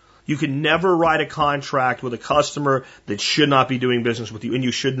people. You can never write a contract with a customer that should not be doing business with you, and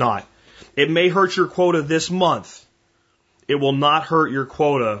you should not. It may hurt your quota this month. It will not hurt your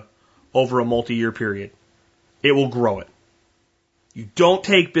quota over a multi-year period. It will grow it. You don't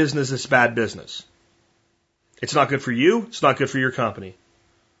take business as bad business. It's not good for you. It's not good for your company.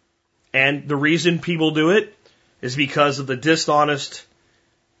 And the reason people do it is because of the dishonest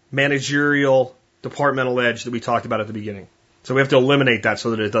managerial departmental edge that we talked about at the beginning. So we have to eliminate that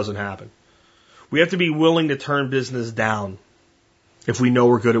so that it doesn't happen. We have to be willing to turn business down if we know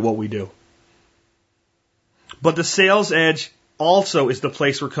we're good at what we do. But the sales edge also is the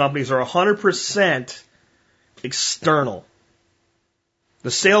place where companies are 100% external. The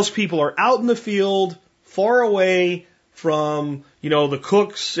salespeople are out in the field, far away from, the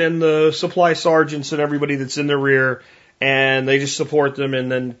cooks and the supply sergeants and everybody that's in the rear, and they just support them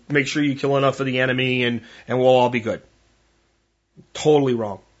and then make sure you kill enough of the enemy and we'll all be good. Totally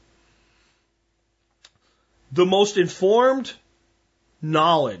wrong. The most informed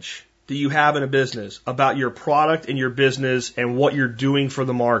knowledge that you have in a business about your product and your business and what you're doing for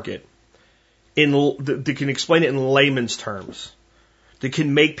the market, that can explain it in layman's terms, that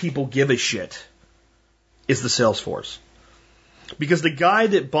can make people give a shit, is the sales force. Because the guy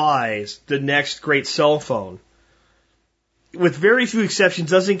that buys the next great cell phone, with very few exceptions,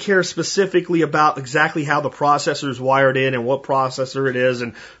 doesn't care specifically about exactly how the processor is wired in and what processor it is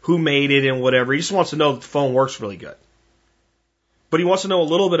and who made it and whatever. He just wants to know that the phone works really good. But he wants to know a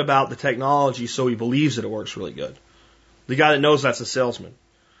little bit about the technology so he believes that it works really good. The guy that knows that's a salesman.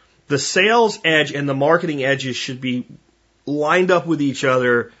 The sales edge and the marketing edges should be lined up with each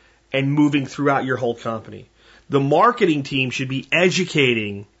other and moving throughout your whole company. The marketing team should be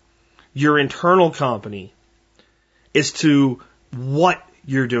educating your internal company as to what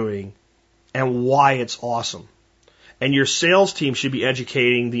you're doing and why it's awesome. And your sales team should be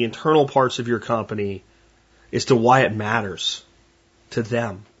educating the internal parts of your company as to why it matters to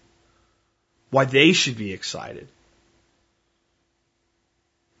them, why they should be excited.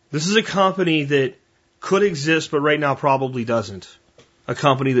 This is a company that could exist, but right now probably doesn't. A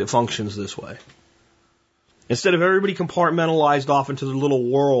company that functions this way. Instead of everybody compartmentalized off into their little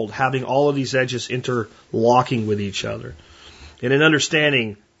world, having all of these edges interlocking with each other, and an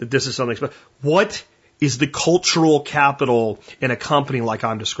understanding that this is something special. What is the cultural capital in a company like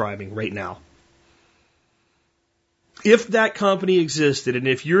I'm describing right now? If that company existed, and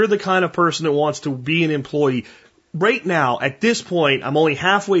if you're the kind of person that wants to be an employee, right now, at this point, I'm only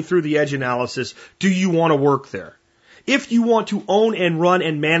halfway through the edge analysis. Do you want to work there? If you want to own and run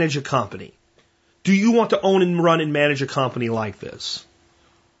and manage a company, do you want to own and run and manage a company like this?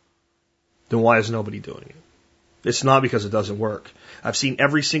 Then why is nobody doing it? It's not because it doesn't work. I've seen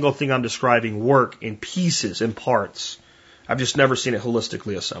every single thing I'm describing work in pieces and parts. I've just never seen it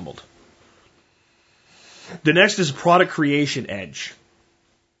holistically assembled. The next is product creation edge.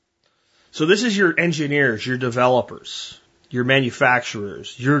 So this is your engineers, your developers, your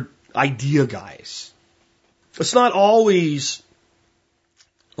manufacturers, your idea guys. It's not always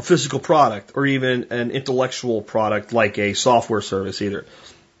a physical product or even an intellectual product like a software service either.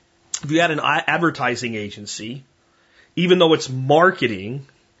 If you had an advertising agency, even though it's marketing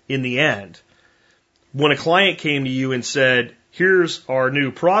in the end, when a client came to you and said, here's our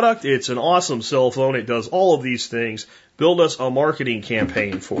new product, it's an awesome cell phone, it does all of these things, build us a marketing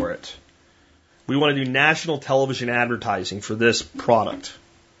campaign for it. We want to do national television advertising for this product.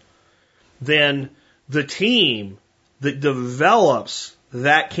 Then the team that develops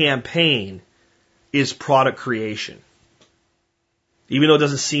that campaign is product creation. Even though it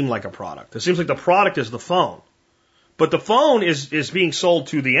doesn't seem like a product. It seems like the product is the phone. But the phone is being sold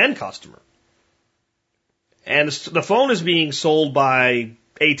to the end customer. And the phone is being sold by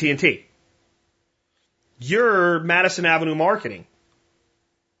AT&T. You're Madison Avenue Marketing.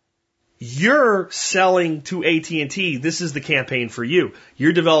 You're selling to AT&T. This is the campaign for you.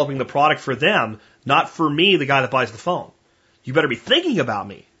 You're developing the product for them, not for me, the guy that buys the phone. You better be thinking about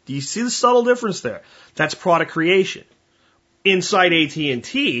me. Do you see the subtle difference there? That's product creation. Inside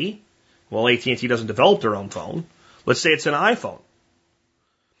AT&T, well, AT&T doesn't develop their own phone. Let's say it's an iPhone.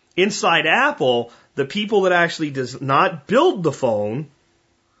 Inside Apple, the people that actually does not build the phone,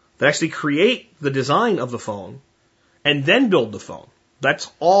 that actually create the design of the phone, and then build the phone.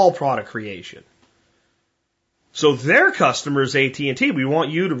 That's all product creation. So their customers, AT&T, we want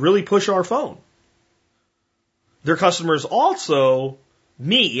you to really push our phone. Their customers also,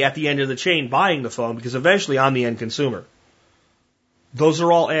 me at the end of the chain buying the phone, because eventually I'm the end consumer. Those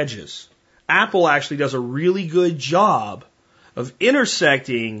are all edges. Apple actually does a really good job of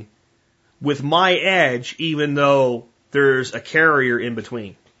intersecting with my edge, even though there's a carrier in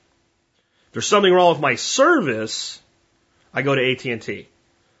between. If there's something wrong with my service, I go to AT&T.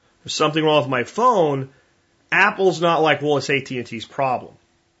 There's something wrong with my phone, Apple's not like, well, it's AT&T's problem.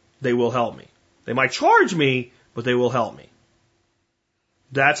 They will help me. They might charge me, but they will help me.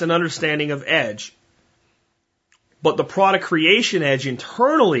 That's an understanding of edge. But the product creation edge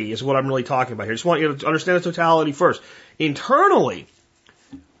internally is what I'm really talking about here. I just want you to understand the totality first. Internally,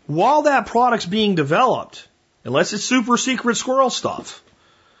 while that product's being developed, unless it's super secret squirrel stuff,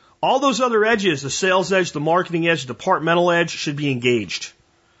 all those other edges, the sales edge, the marketing edge, the departmental edge, should be engaged.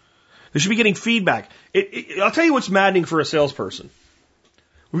 They should be getting feedback. I'll tell you what's maddening for a salesperson.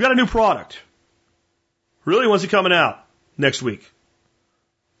 We've got a new product. Really, when's it coming out? Next week.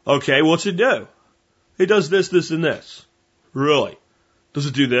 Okay, what's it do? It does this, this, and this. Really? Does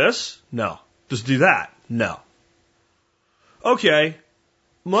it do this? No. Does it do that? No. Okay,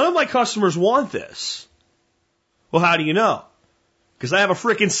 none of my customers want this. Well, how do you know? Because I have a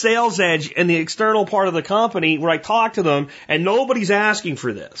freaking sales edge in the external part of the company where I talk to them and nobody's asking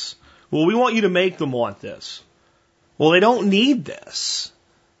for this. Well, we want you to make them want this. Well, they don't need this.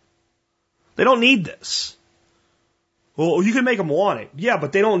 They don't need this. Well, you can make them want it. Yeah,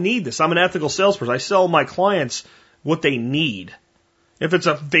 but they don't need this. I'm an ethical salesperson. I sell my clients what they need. If it's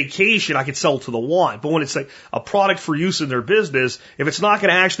a vacation, I could sell to the want. But when it's like a product for use in their business, if it's not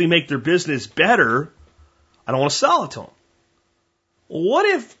going to actually make their business better, I don't want to sell it to them. What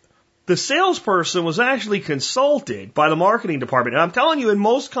if the salesperson was actually consulted by the marketing department? And I'm telling you, in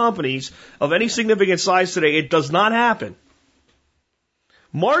most companies of any significant size today, it does not happen.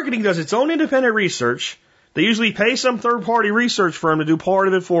 Marketing does its own independent research. They usually pay some third-party research firm to do part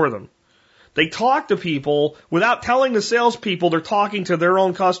of it for them. They talk to people without telling the salespeople they're talking to their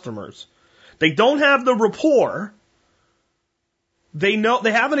own customers. They don't have the rapport They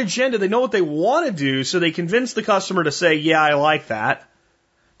have an agenda, they know what they want to do, so they convince the customer to say, yeah, I like that.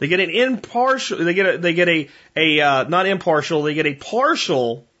 They get an partial,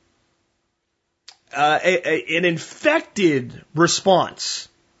 an infected response,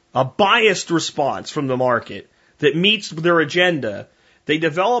 a biased response from the market that meets their agenda. They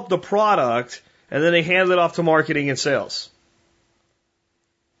develop the product and then they hand it off to marketing and sales.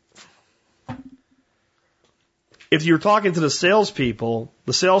 If you're talking to the salespeople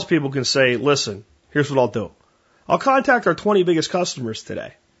can say, listen, here's what I'll do. I'll contact our 20 biggest customers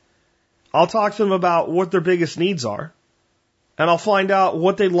today. I'll talk to them about what their biggest needs are, and I'll find out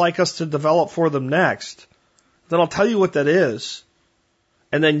what they'd like us to develop for them next. Then I'll tell you what that is.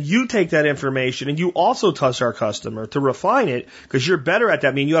 And then you take that information and you also touch our customer to refine it, because you're better at that.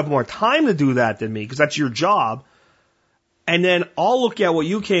 I mean, you have more time to do that than me, because that's your job. And then I'll look at what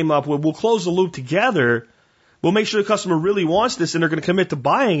you came up with. We'll close the loop together. We'll make sure the customer really wants this and they're going to commit to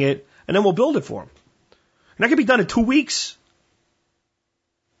buying it, and then we'll build it for them. And that can be done in 2 weeks.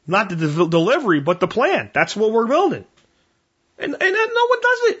 Not the delivery, but the plan. That's what we're building. And no one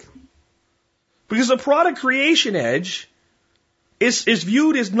does it. Because the product creation edge is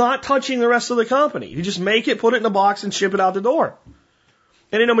viewed as not touching the rest of the company. You just make it, put it in a box, and ship it out the door.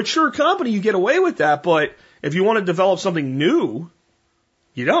 And in a mature company, you get away with that, but if you want to develop something new,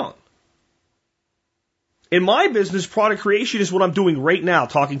 you don't. In my business, product creation is what I'm doing right now,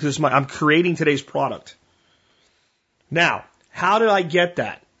 talking to this. I'm creating today's product. Now, how did I get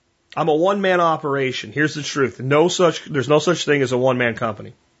that? I'm a one-man operation. Here's the truth. There's no such thing as a one-man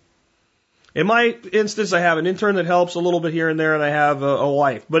company. In my instance, I have an intern that helps a little bit here and there, and I have a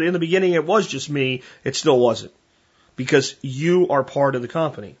wife. But in the beginning, it was just me. It still wasn't. Because you are part of the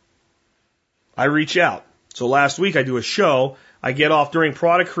company. I reach out. So last week, I do a show. I get off during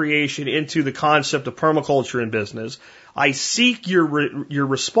product creation into the concept of permaculture in business. I seek your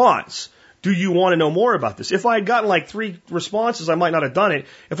response. Do you want to know more about this? If I had gotten like 3 responses, I might not have done it.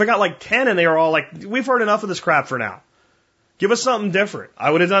 If I got like 10 and they were all like, we've heard enough of this crap for now. Give us something different. I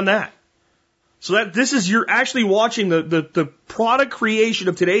would have done that. So you're actually watching the product creation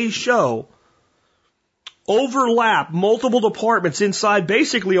of today's show overlap multiple departments inside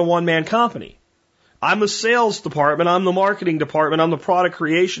basically a one-man company. I'm the sales department, I'm the marketing department, I'm the product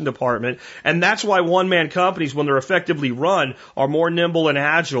creation department, and that's why one-man companies, when they're effectively run, are more nimble and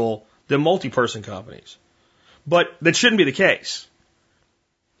agile than multi-person companies. But that shouldn't be the case.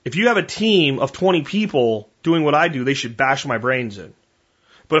 If you have a team of 20 people doing what I do, they should bash my brains in.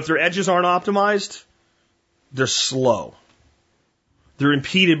 But if their edges aren't optimized, they're slow. They're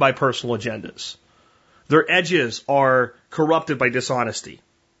impeded by personal agendas. Their edges are corrupted by dishonesty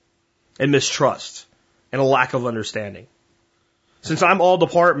and mistrust and a lack of understanding. Since I'm all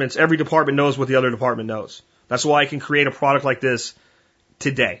departments, every department knows what the other department knows. That's why I can create a product like this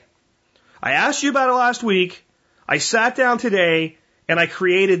today. I asked you about it last week. I sat down today and I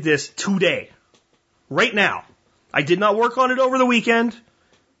created this today. Right now. I did not work on it over the weekend.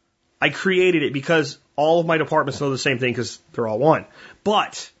 I created it because all of my departments know the same thing because they're all one.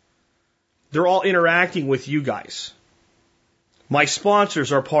 But they're all interacting with you guys. My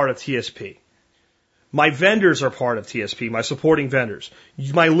sponsors are part of TSP. My vendors are part of TSP, my supporting vendors.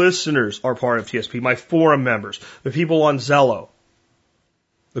 My listeners are part of TSP, my forum members, the people on Zello,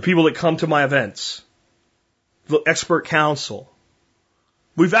 the people that come to my events, the expert council.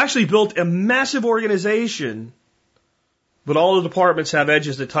 We've actually built a massive organization, but all the departments have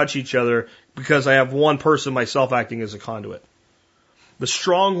edges that touch each other because I have one person myself acting as a conduit. The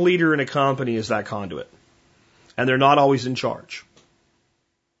strong leader in a company is that conduit, and they're not always in charge.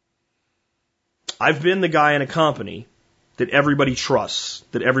 I've been the guy in a company that everybody trusts,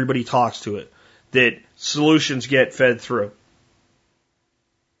 that everybody talks to it, that solutions get fed through.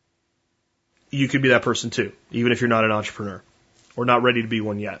 You could be that person too, even if you're not an entrepreneur or not ready to be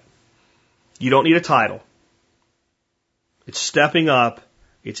one yet. You don't need a title. It's stepping up,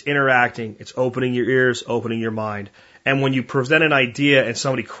 it's interacting, it's opening your ears, opening your mind. And when you present an idea and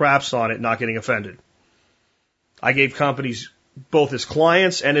somebody craps on it, not getting offended. I gave companies, both as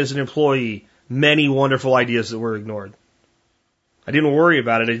clients and as an employee, many wonderful ideas that were ignored. I didn't worry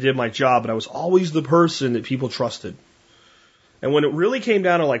about it. I did my job, and I was always the person that people trusted. And when it really came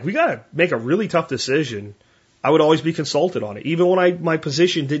down to like, we got to make a really tough decision, I would always be consulted on it, even when my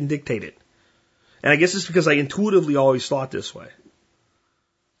position didn't dictate it. And I guess it's because I intuitively always thought this way.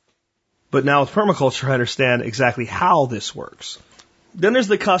 But now with permaculture, I understand exactly how this works. Then there's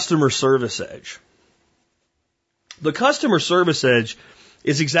the customer service edge. The customer service edge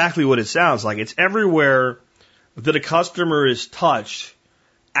is exactly what it sounds like. It's everywhere that a customer is touched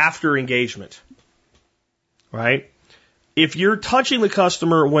after engagement, right? If you're touching the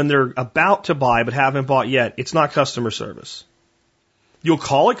customer when they're about to buy but haven't bought yet, it's not customer service. You'll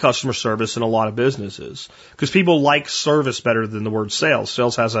call it customer service in a lot of businesses because people like service better than the word sales.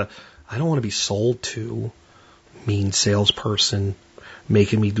 Sales has I don't want to be sold to, mean salesperson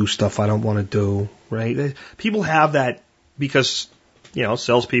making me do stuff I don't want to do, right? People have that because,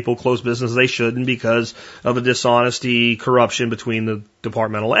 salespeople close business they shouldn't because of the dishonesty, corruption between the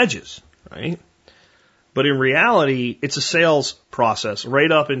departmental edges, right? But in reality, it's a sales process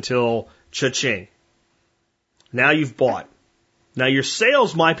right up until cha-ching. Now you've bought. Now your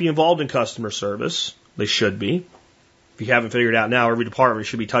sales might be involved in customer service. They should be. If you haven't figured it out now, every department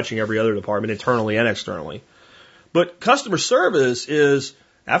should be touching every other department internally and externally. But customer service is,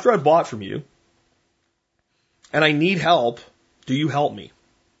 after I bought from you and I need help, do you help me?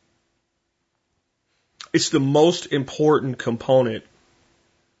 It's the most important component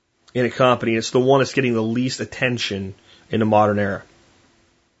in a company. It's the one that's getting the least attention in the modern era.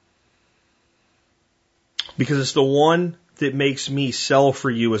 Because it's the one that makes me sell for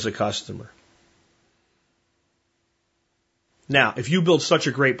you as a customer. Now, if you build such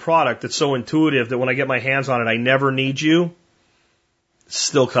a great product that's so intuitive that when I get my hands on it, I never need you, it's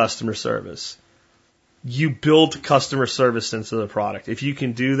still customer service. You build customer service into the product. If you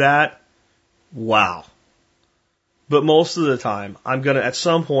can do that, wow. But most of the time, I'm going to, at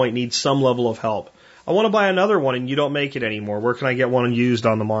some point, need some level of help. I want to buy another one and you don't make it anymore. Where can I get one used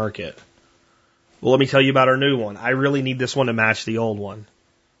on the market? Well, let me tell you about our new one. I really need this one to match the old one.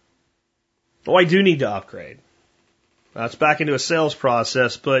 Oh, I do need to upgrade. That's back into a sales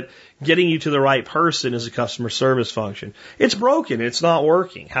process, but getting you to the right person is a customer service function. It's broken. It's not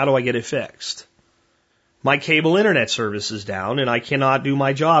working. How do I get it fixed? My cable internet service is down and I cannot do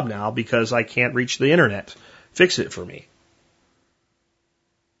my job now because I can't reach the internet. Fix it for me.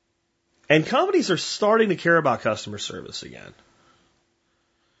 And companies are starting to care about customer service again.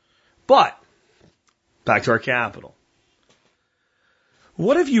 But, back to our capital.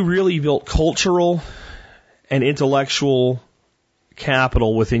 What if you really built cultural and intellectual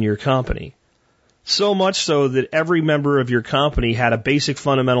capital within your company? So much so that every member of your company had a basic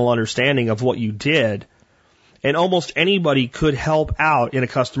fundamental understanding of what you did, and almost anybody could help out in a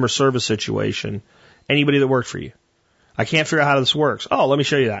customer service situation. Anybody that worked for you. I can't figure out how this works. Oh, let me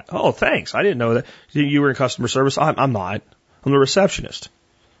show you that. Oh, thanks. I didn't know that. You were in customer service. I'm not. I'm the receptionist.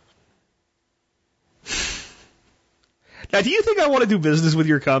 Now, do you think I want to do business with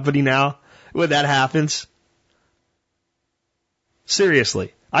your company now when that happens?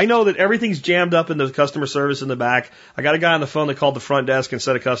 Seriously. I know that everything's jammed up in the customer service in the back. I got a guy on the phone that called the front desk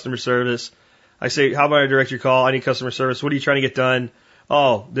instead of customer service. I say, how about I direct your call? I need customer service. What are you trying to get done?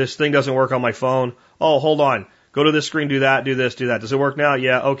 Oh, this thing doesn't work on my phone. Oh, hold on. Go to this screen, do that, do this, do that. Does it work now?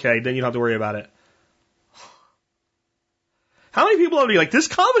 Yeah, okay. Then you don't have to worry about it. How many people are be like, this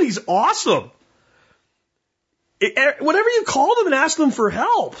company's awesome? Whenever you call them and ask them for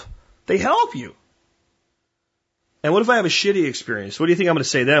help, they help you. And what if I have a shitty experience? What do you think I'm going to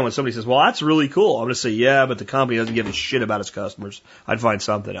say then when somebody says, well, that's really cool? I'm going to say, yeah, but the company doesn't give a shit about its customers. I'd find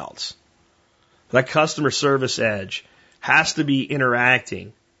something else. That customer service edge has to be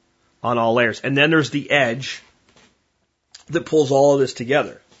interacting on all layers. And then there's the edge that pulls all of this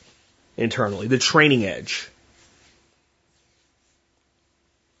together internally, the training edge.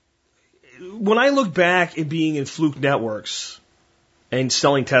 When I look back at being in Fluke Networks and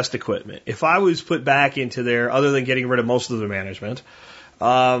selling test equipment, if I was put back into there, other than getting rid of most of the management,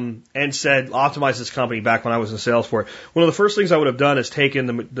 and said, optimize this company back when I was in sales for it, one of the first things I would have done is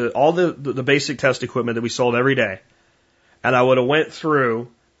taken all the basic test equipment that we sold every day, and I would have went through,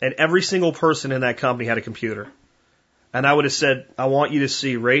 and every single person in that company had a computer. And I would have said, I want you to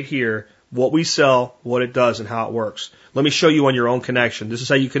see right here what we sell, what it does, and how it works. Let me show you on your own connection. This is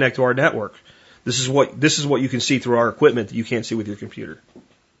how you connect to our network. This is what you can see through our equipment that you can't see with your computer.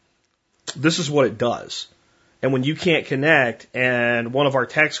 This is what it does. And when you can't connect and one of our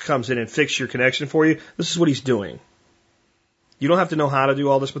techs comes in and fixes your connection for you, this is what he's doing. You don't have to know how to do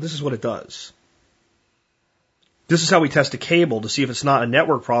all this, but this is what it does. This is how we test a cable to see if it's not a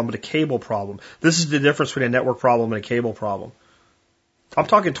network problem, but a cable problem. This is the difference between a network problem and a cable problem. I'm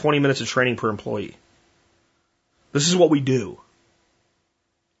talking 20 minutes of training per employee. This is what we do.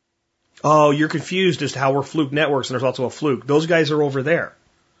 Oh, you're confused as to how we're Fluke Networks and there's also a Fluke. Those guys are over there.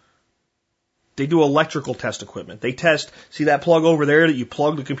 They do electrical test equipment. They test, see that plug over there that you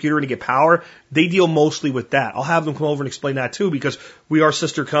plug the computer in to get power? They deal mostly with that. I'll have them come over and explain that too because we are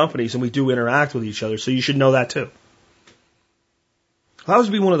sister companies and we do interact with each other, so you should know that too. That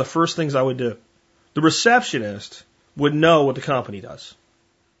would be one of the first things I would do. The receptionist would know what the company does.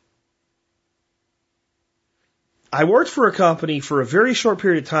 I worked for a company for a very short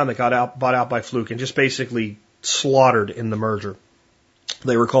period of time that got bought out by Fluke and just basically slaughtered in the merger.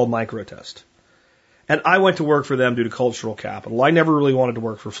 They were called Microtest. And I went to work for them due to cultural capital. I never really wanted to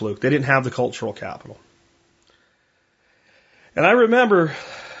work for Fluke. They didn't have the cultural capital. And I remember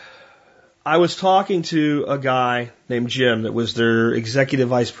I was talking to a guy named Jim that was their executive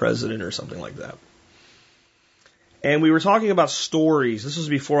vice president or something like that. And we were talking about stories. This was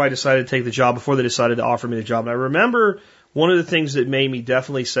before I decided to take the job, before they decided to offer me the job. And I remember one of the things that made me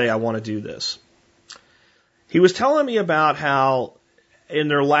definitely say, I want to do this. He was telling me about how in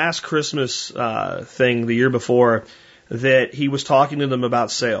their last Christmas thing the year before, that he was talking to them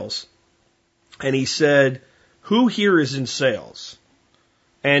about sales. And he said, who here is in sales?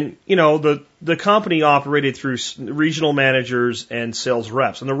 And, you know, the company operated through regional managers and sales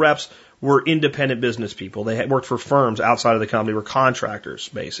reps. And the reps were independent business people. They had worked for firms outside of the company, were contractors,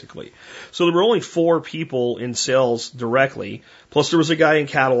 basically. So there were only 4 people in sales directly. Plus there was a guy in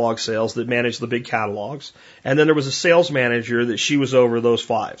catalog sales that managed the big catalogs. And then there was a sales manager that she was over those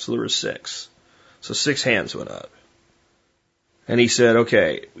 5. So there were 6. So 6 hands went up. And he said,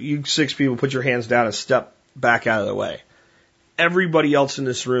 okay, you 6 people put your hands down and step back out of the way. Everybody else in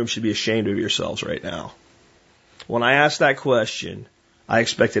this room should be ashamed of yourselves right now. When I asked that question, I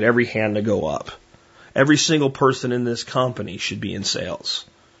expected every hand to go up. Every single person in this company should be in sales.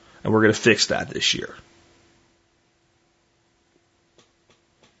 And we're going to fix that this year.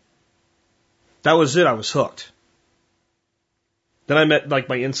 That was it. I was hooked. Then I met like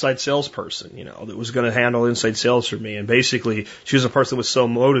my inside salesperson, you know, that was going to handle inside sales for me. And basically, she was a person that was so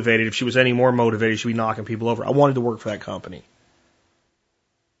motivated. If she was any more motivated, she'd be knocking people over. I wanted to work for that company.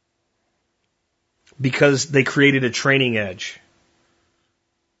 Because they created a training edge.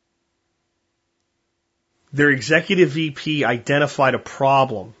 Their executive VP identified a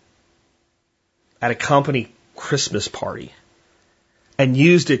problem at a company Christmas party and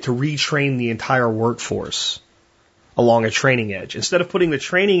used it to retrain the entire workforce along a training edge. Instead of putting the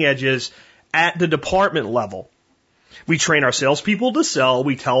training edges at the department level, we train our salespeople to sell.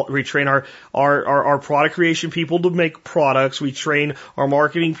 We train our product creation people to make products. We train our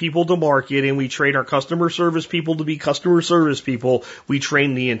marketing people to market, and we train our customer service people to be customer service people. We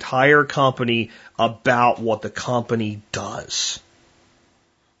train the entire company about what the company does.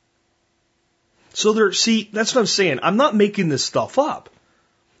 So that's what I'm saying. I'm not making this stuff up.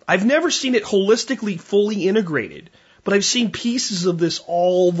 I've never seen it holistically, fully integrated, but I've seen pieces of this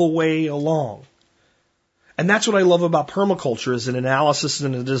all the way along. And that's what I love about permaculture as an analysis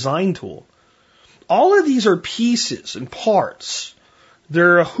and a design tool. All of these are pieces and parts.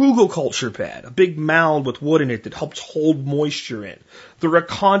 They're a hugelkultur pad, a big mound with wood in it that helps hold moisture in. They're a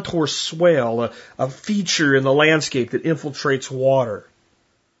contour swale, a feature in the landscape that infiltrates water.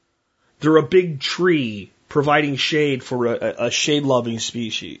 They're a big tree providing shade for a shade-loving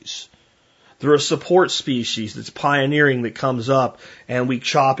species. They're a support species that's pioneering that comes up, and we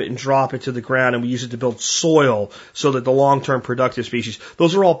chop it and drop it to the ground, and we use it to build soil so that the long-term productive species.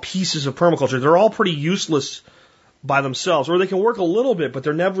 Those are all pieces of permaculture. They're all pretty useless by themselves, or they can work a little bit, but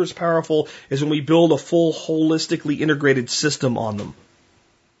they're never as powerful as when we build a full, holistically integrated system on them.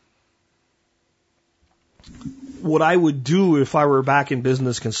 What I would do if I were back in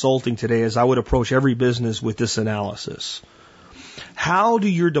business consulting today is I would approach every business with this analysis. How do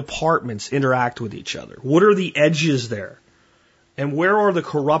your departments interact with each other? What are the edges there? And where are the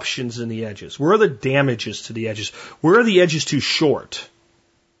corruptions in the edges? Where are the damages to the edges? Where are the edges too short?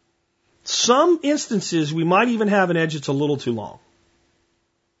 Some instances, we might even have an edge that's a little too long.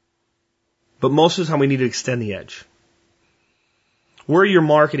 But most of the time, we need to extend the edge. Where are your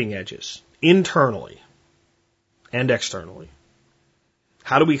marketing edges? Internally and externally.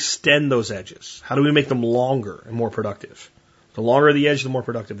 How do we extend those edges? How do we make them longer and more productive? The longer the edge, the more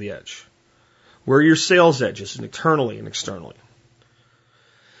productive the edge. Where are your sales edges, internally and externally?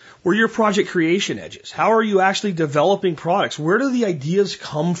 Where are your project creation edges? How are you actually developing products? Where do the ideas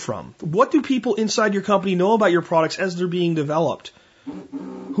come from? What do people inside your company know about your products as they're being developed?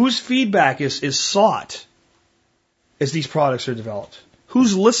 Whose feedback is sought as these products are developed?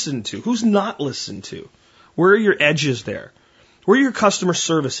 Who's listened to? Who's not listened to? Where are your edges there? Where are your customer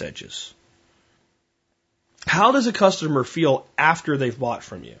service edges? How does a customer feel after they've bought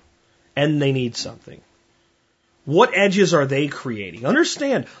from you and they need something? What edges are they creating?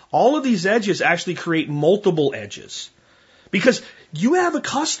 Understand, all of these edges actually create multiple edges. Because you have a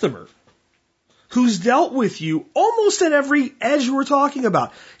customer who's dealt with you almost at every edge we're talking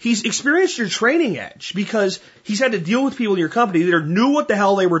about. He's experienced your training edge because he's had to deal with people in your company that either knew what the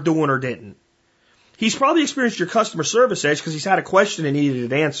hell they were doing or didn't. He's probably experienced your customer service edge because he's had a question and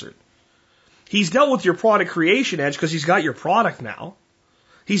needed it answered. He's dealt with your product creation edge because he's got your product now.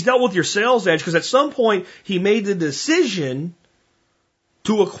 He's dealt with your sales edge because at some point he made the decision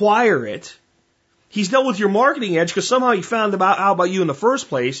to acquire it. He's dealt with your marketing edge because somehow he found out about you in the first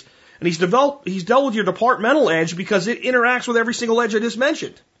place. And he's dealt with your departmental edge because it interacts with every single edge I just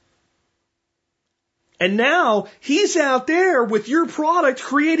mentioned. And now he's out there with your product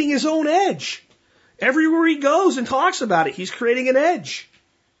creating his own edge. Everywhere he goes and talks about it, he's creating an edge.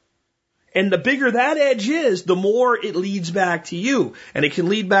 And the bigger that edge is, the more it leads back to you. And it can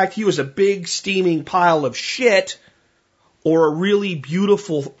lead back to you as a big steaming pile of shit or a really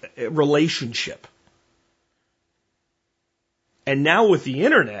beautiful relationship. And now with the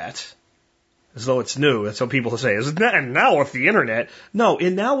internet, as though it's new, that's what people say, and now with the internet. No,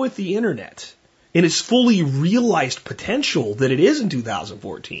 and now with the internet, in its fully realized potential that it is in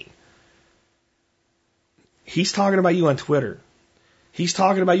 2014. He's talking about you on Twitter. He's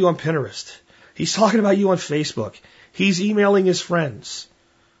talking about you on Pinterest. He's talking about you on Facebook. He's emailing his friends.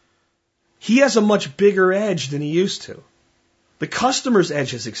 He has a much bigger edge than he used to. The customer's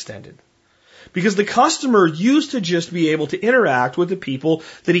edge has extended. Because the customer used to just be able to interact with the people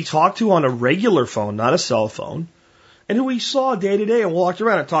that he talked to on a regular phone, not a cell phone, and who he saw day to day and walked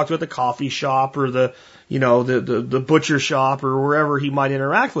around and talked to at the coffee shop or the butcher shop or wherever he might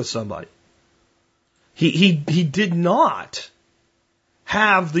interact with somebody. He did not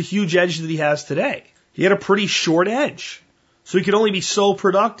have the huge edge that he has today. He had a pretty short edge. So he could only be so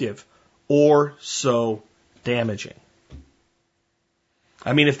productive or so damaging.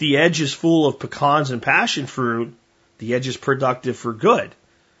 I mean, if the edge is full of pecans and passion fruit, the edge is productive for good.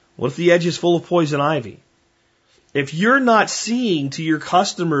 What if the edge is full of poison ivy? If you're not seeing to your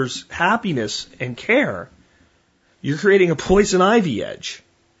customers' happiness and care, you're creating a poison ivy edge.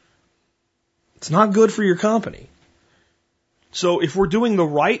 It's not good for your company. So if we're doing the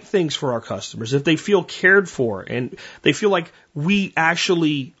right things for our customers, if they feel cared for and they feel like we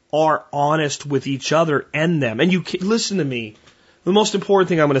actually are honest with each other and them, and you listen to me, the most important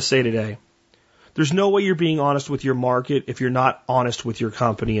thing I'm going to say today, there's no way you're being honest with your market if you're not honest with your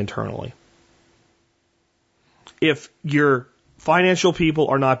company internally. If your financial people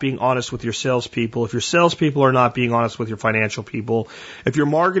are not being honest with your salespeople, if your salespeople are not being honest with your financial people, if your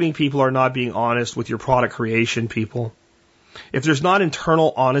marketing people are not being honest with your product creation people, if there's not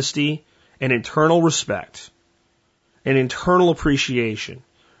internal honesty and internal respect and internal appreciation,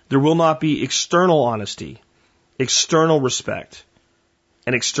 there will not be external honesty, external respect,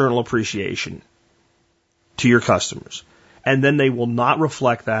 and external appreciation to your customers. And then they will not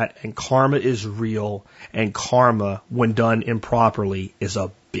reflect that, and karma is real, and karma, when done improperly, is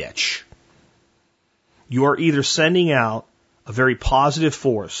a bitch. You are either sending out a very positive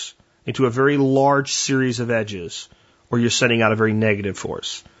force into a very large series of edges, or you're sending out a very negative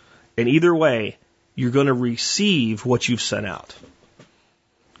force. And either way, you're going to receive what you've sent out.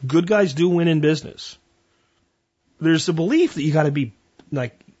 Good guys do win in business. There's the belief that you got to be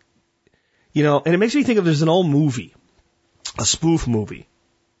like, and it makes me think of there's an old movie, a spoof movie.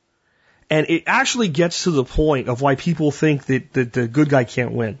 And it actually gets to the point of why people think that the good guy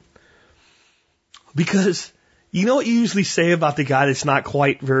can't win. Because you know what you usually say about the guy that's not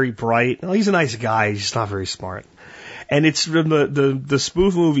quite very bright? Well, he's a nice guy, he's just not very smart. And it's from the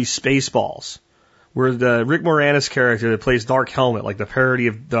spoof movie Spaceballs, where the Rick Moranis character that plays Dark Helmet, like the parody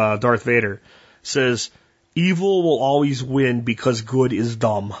of Darth Vader, says, evil will always win because good is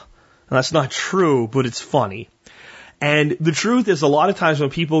dumb. And that's not true, but it's funny. And the truth is, a lot of times when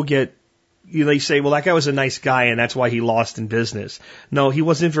people get, they say, well, that guy was a nice guy and that's why he lost in business. No, he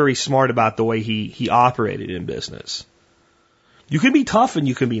wasn't very smart about the way he operated in business. You can be tough and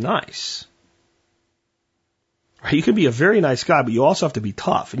you can be nice. You can be a very nice guy, but you also have to be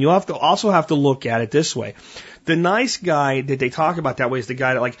tough. And you also have to look at it this way. The nice guy that they talk about that way is the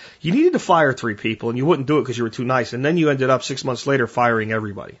guy that, like, you needed to fire 3 people and you wouldn't do it because you were too nice. And then you ended up 6 months later firing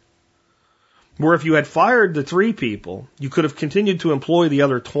everybody. Where if you had fired the 3 people, you could have continued to employ the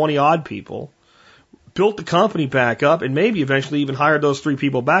other 20 odd people, built the company back up, and maybe eventually even hired those 3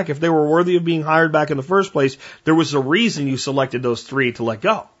 people back. If they were worthy of being hired back in the first place, there was a reason you selected those 3 to let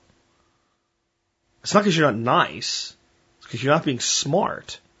go. It's not because you're not nice. It's because you're not being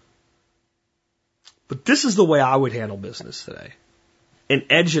smart. But this is the way I would handle business today. An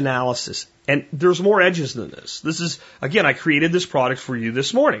edge analysis. And there's more edges than this. This is, again, I created this product for you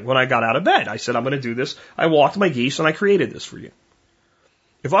this morning when I got out of bed. I said, I'm going to do this. I walked my geese and I created this for you.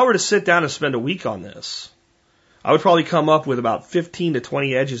 If I were to sit down and spend a week on this, I would probably come up with about 15 to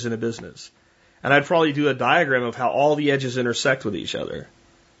 20 edges in a business. And I'd probably do a diagram of how all the edges intersect with each other.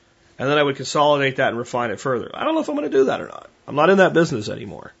 And then I would consolidate that and refine it further. I don't know if I'm going to do that or not. I'm not in that business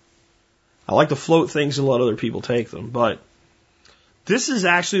anymore. I like to float things and let other people take them, but this is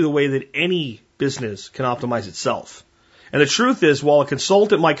actually the way that any business can optimize itself. And the truth is, while a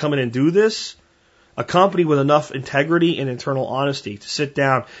consultant might come in and do this, a company with enough integrity and internal honesty to sit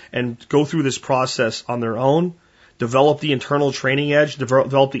down and go through this process on their own, develop the internal training edge,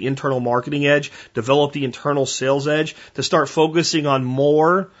 develop the internal marketing edge, develop the internal sales edge, to start focusing on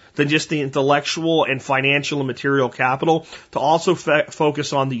more than just the intellectual and financial and material capital, to also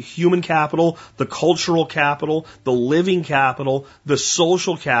focus on the human capital, the cultural capital, the living capital, the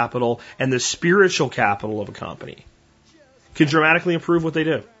social capital, and the spiritual capital of a company, can dramatically improve what they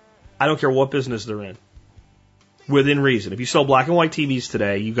do. I don't care what business they're in. Within reason. If you sell black and white TVs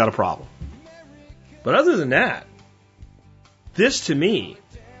today, you've got a problem. But other than that, this to me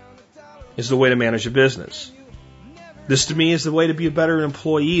is the way to manage a business. This to me is the way to be a better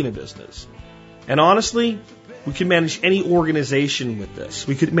employee in a business. And honestly, we could manage any organization with this.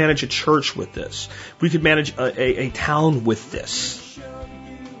 We could manage a church with this. We could manage a town with this.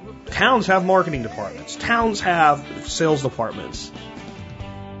 Towns have marketing departments. Towns have sales departments.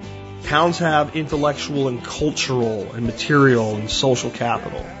 Towns have intellectual and cultural and material and social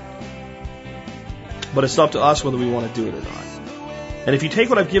capital. But it's up to us whether we want to do it or not. And if you take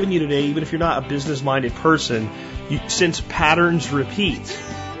what I've given you today, even if you're not a business-minded person, since patterns repeat,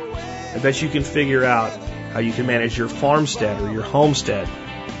 I bet you can figure out how you can manage your farmstead or your homestead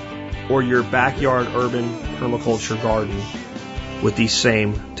or your backyard urban permaculture garden with these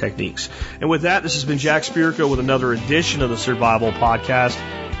same techniques. And with that, this has been Jack Spirko with another edition of the Survival Podcast,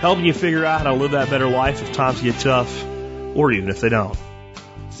 helping you figure out how to live that better life if times get tough, or even if they don't.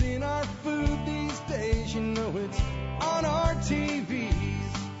 It's in our food these days, you know it's on our TVs.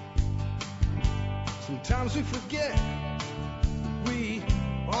 Sometimes we forget we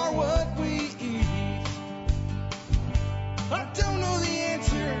are what we eat. I don't know the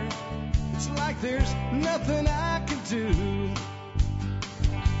answer. It's like there's nothing I can do.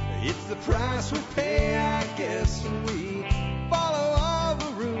 It's the price we pay, I guess, when we follow all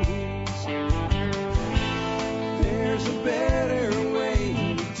the rules. There's a better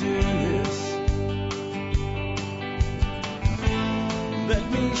way to do this. Let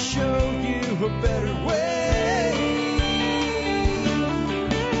me show you a better way.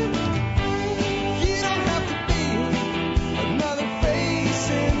 You don't have to be another face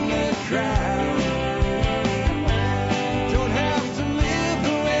in the crowd. Don't have to live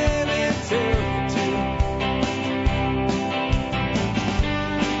the way they tell you to.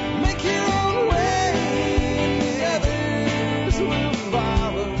 Make your own way, the others will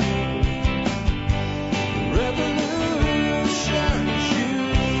follow. Revolution is you.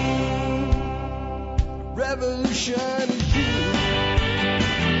 Revolution is you.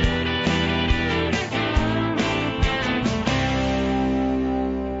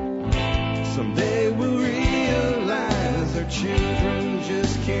 Someday we'll realize our children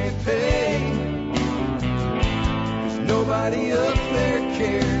just can't pay. 'Cause nobody up there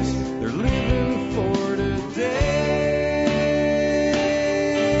cares. They're living for today.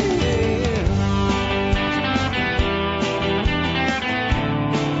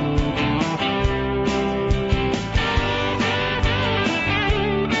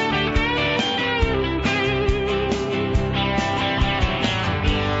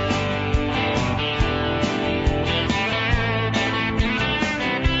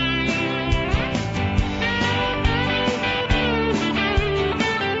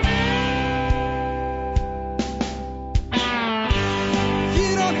 You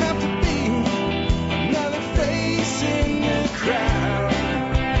don't have to be another face in the crowd.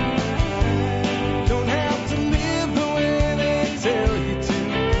 Don't have to live the way they tell you to.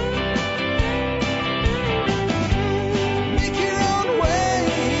 Make your own way,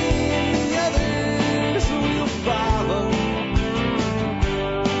 and the others will follow.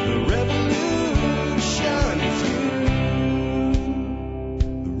 The revolution is you.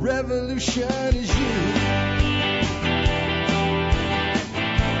 The revolution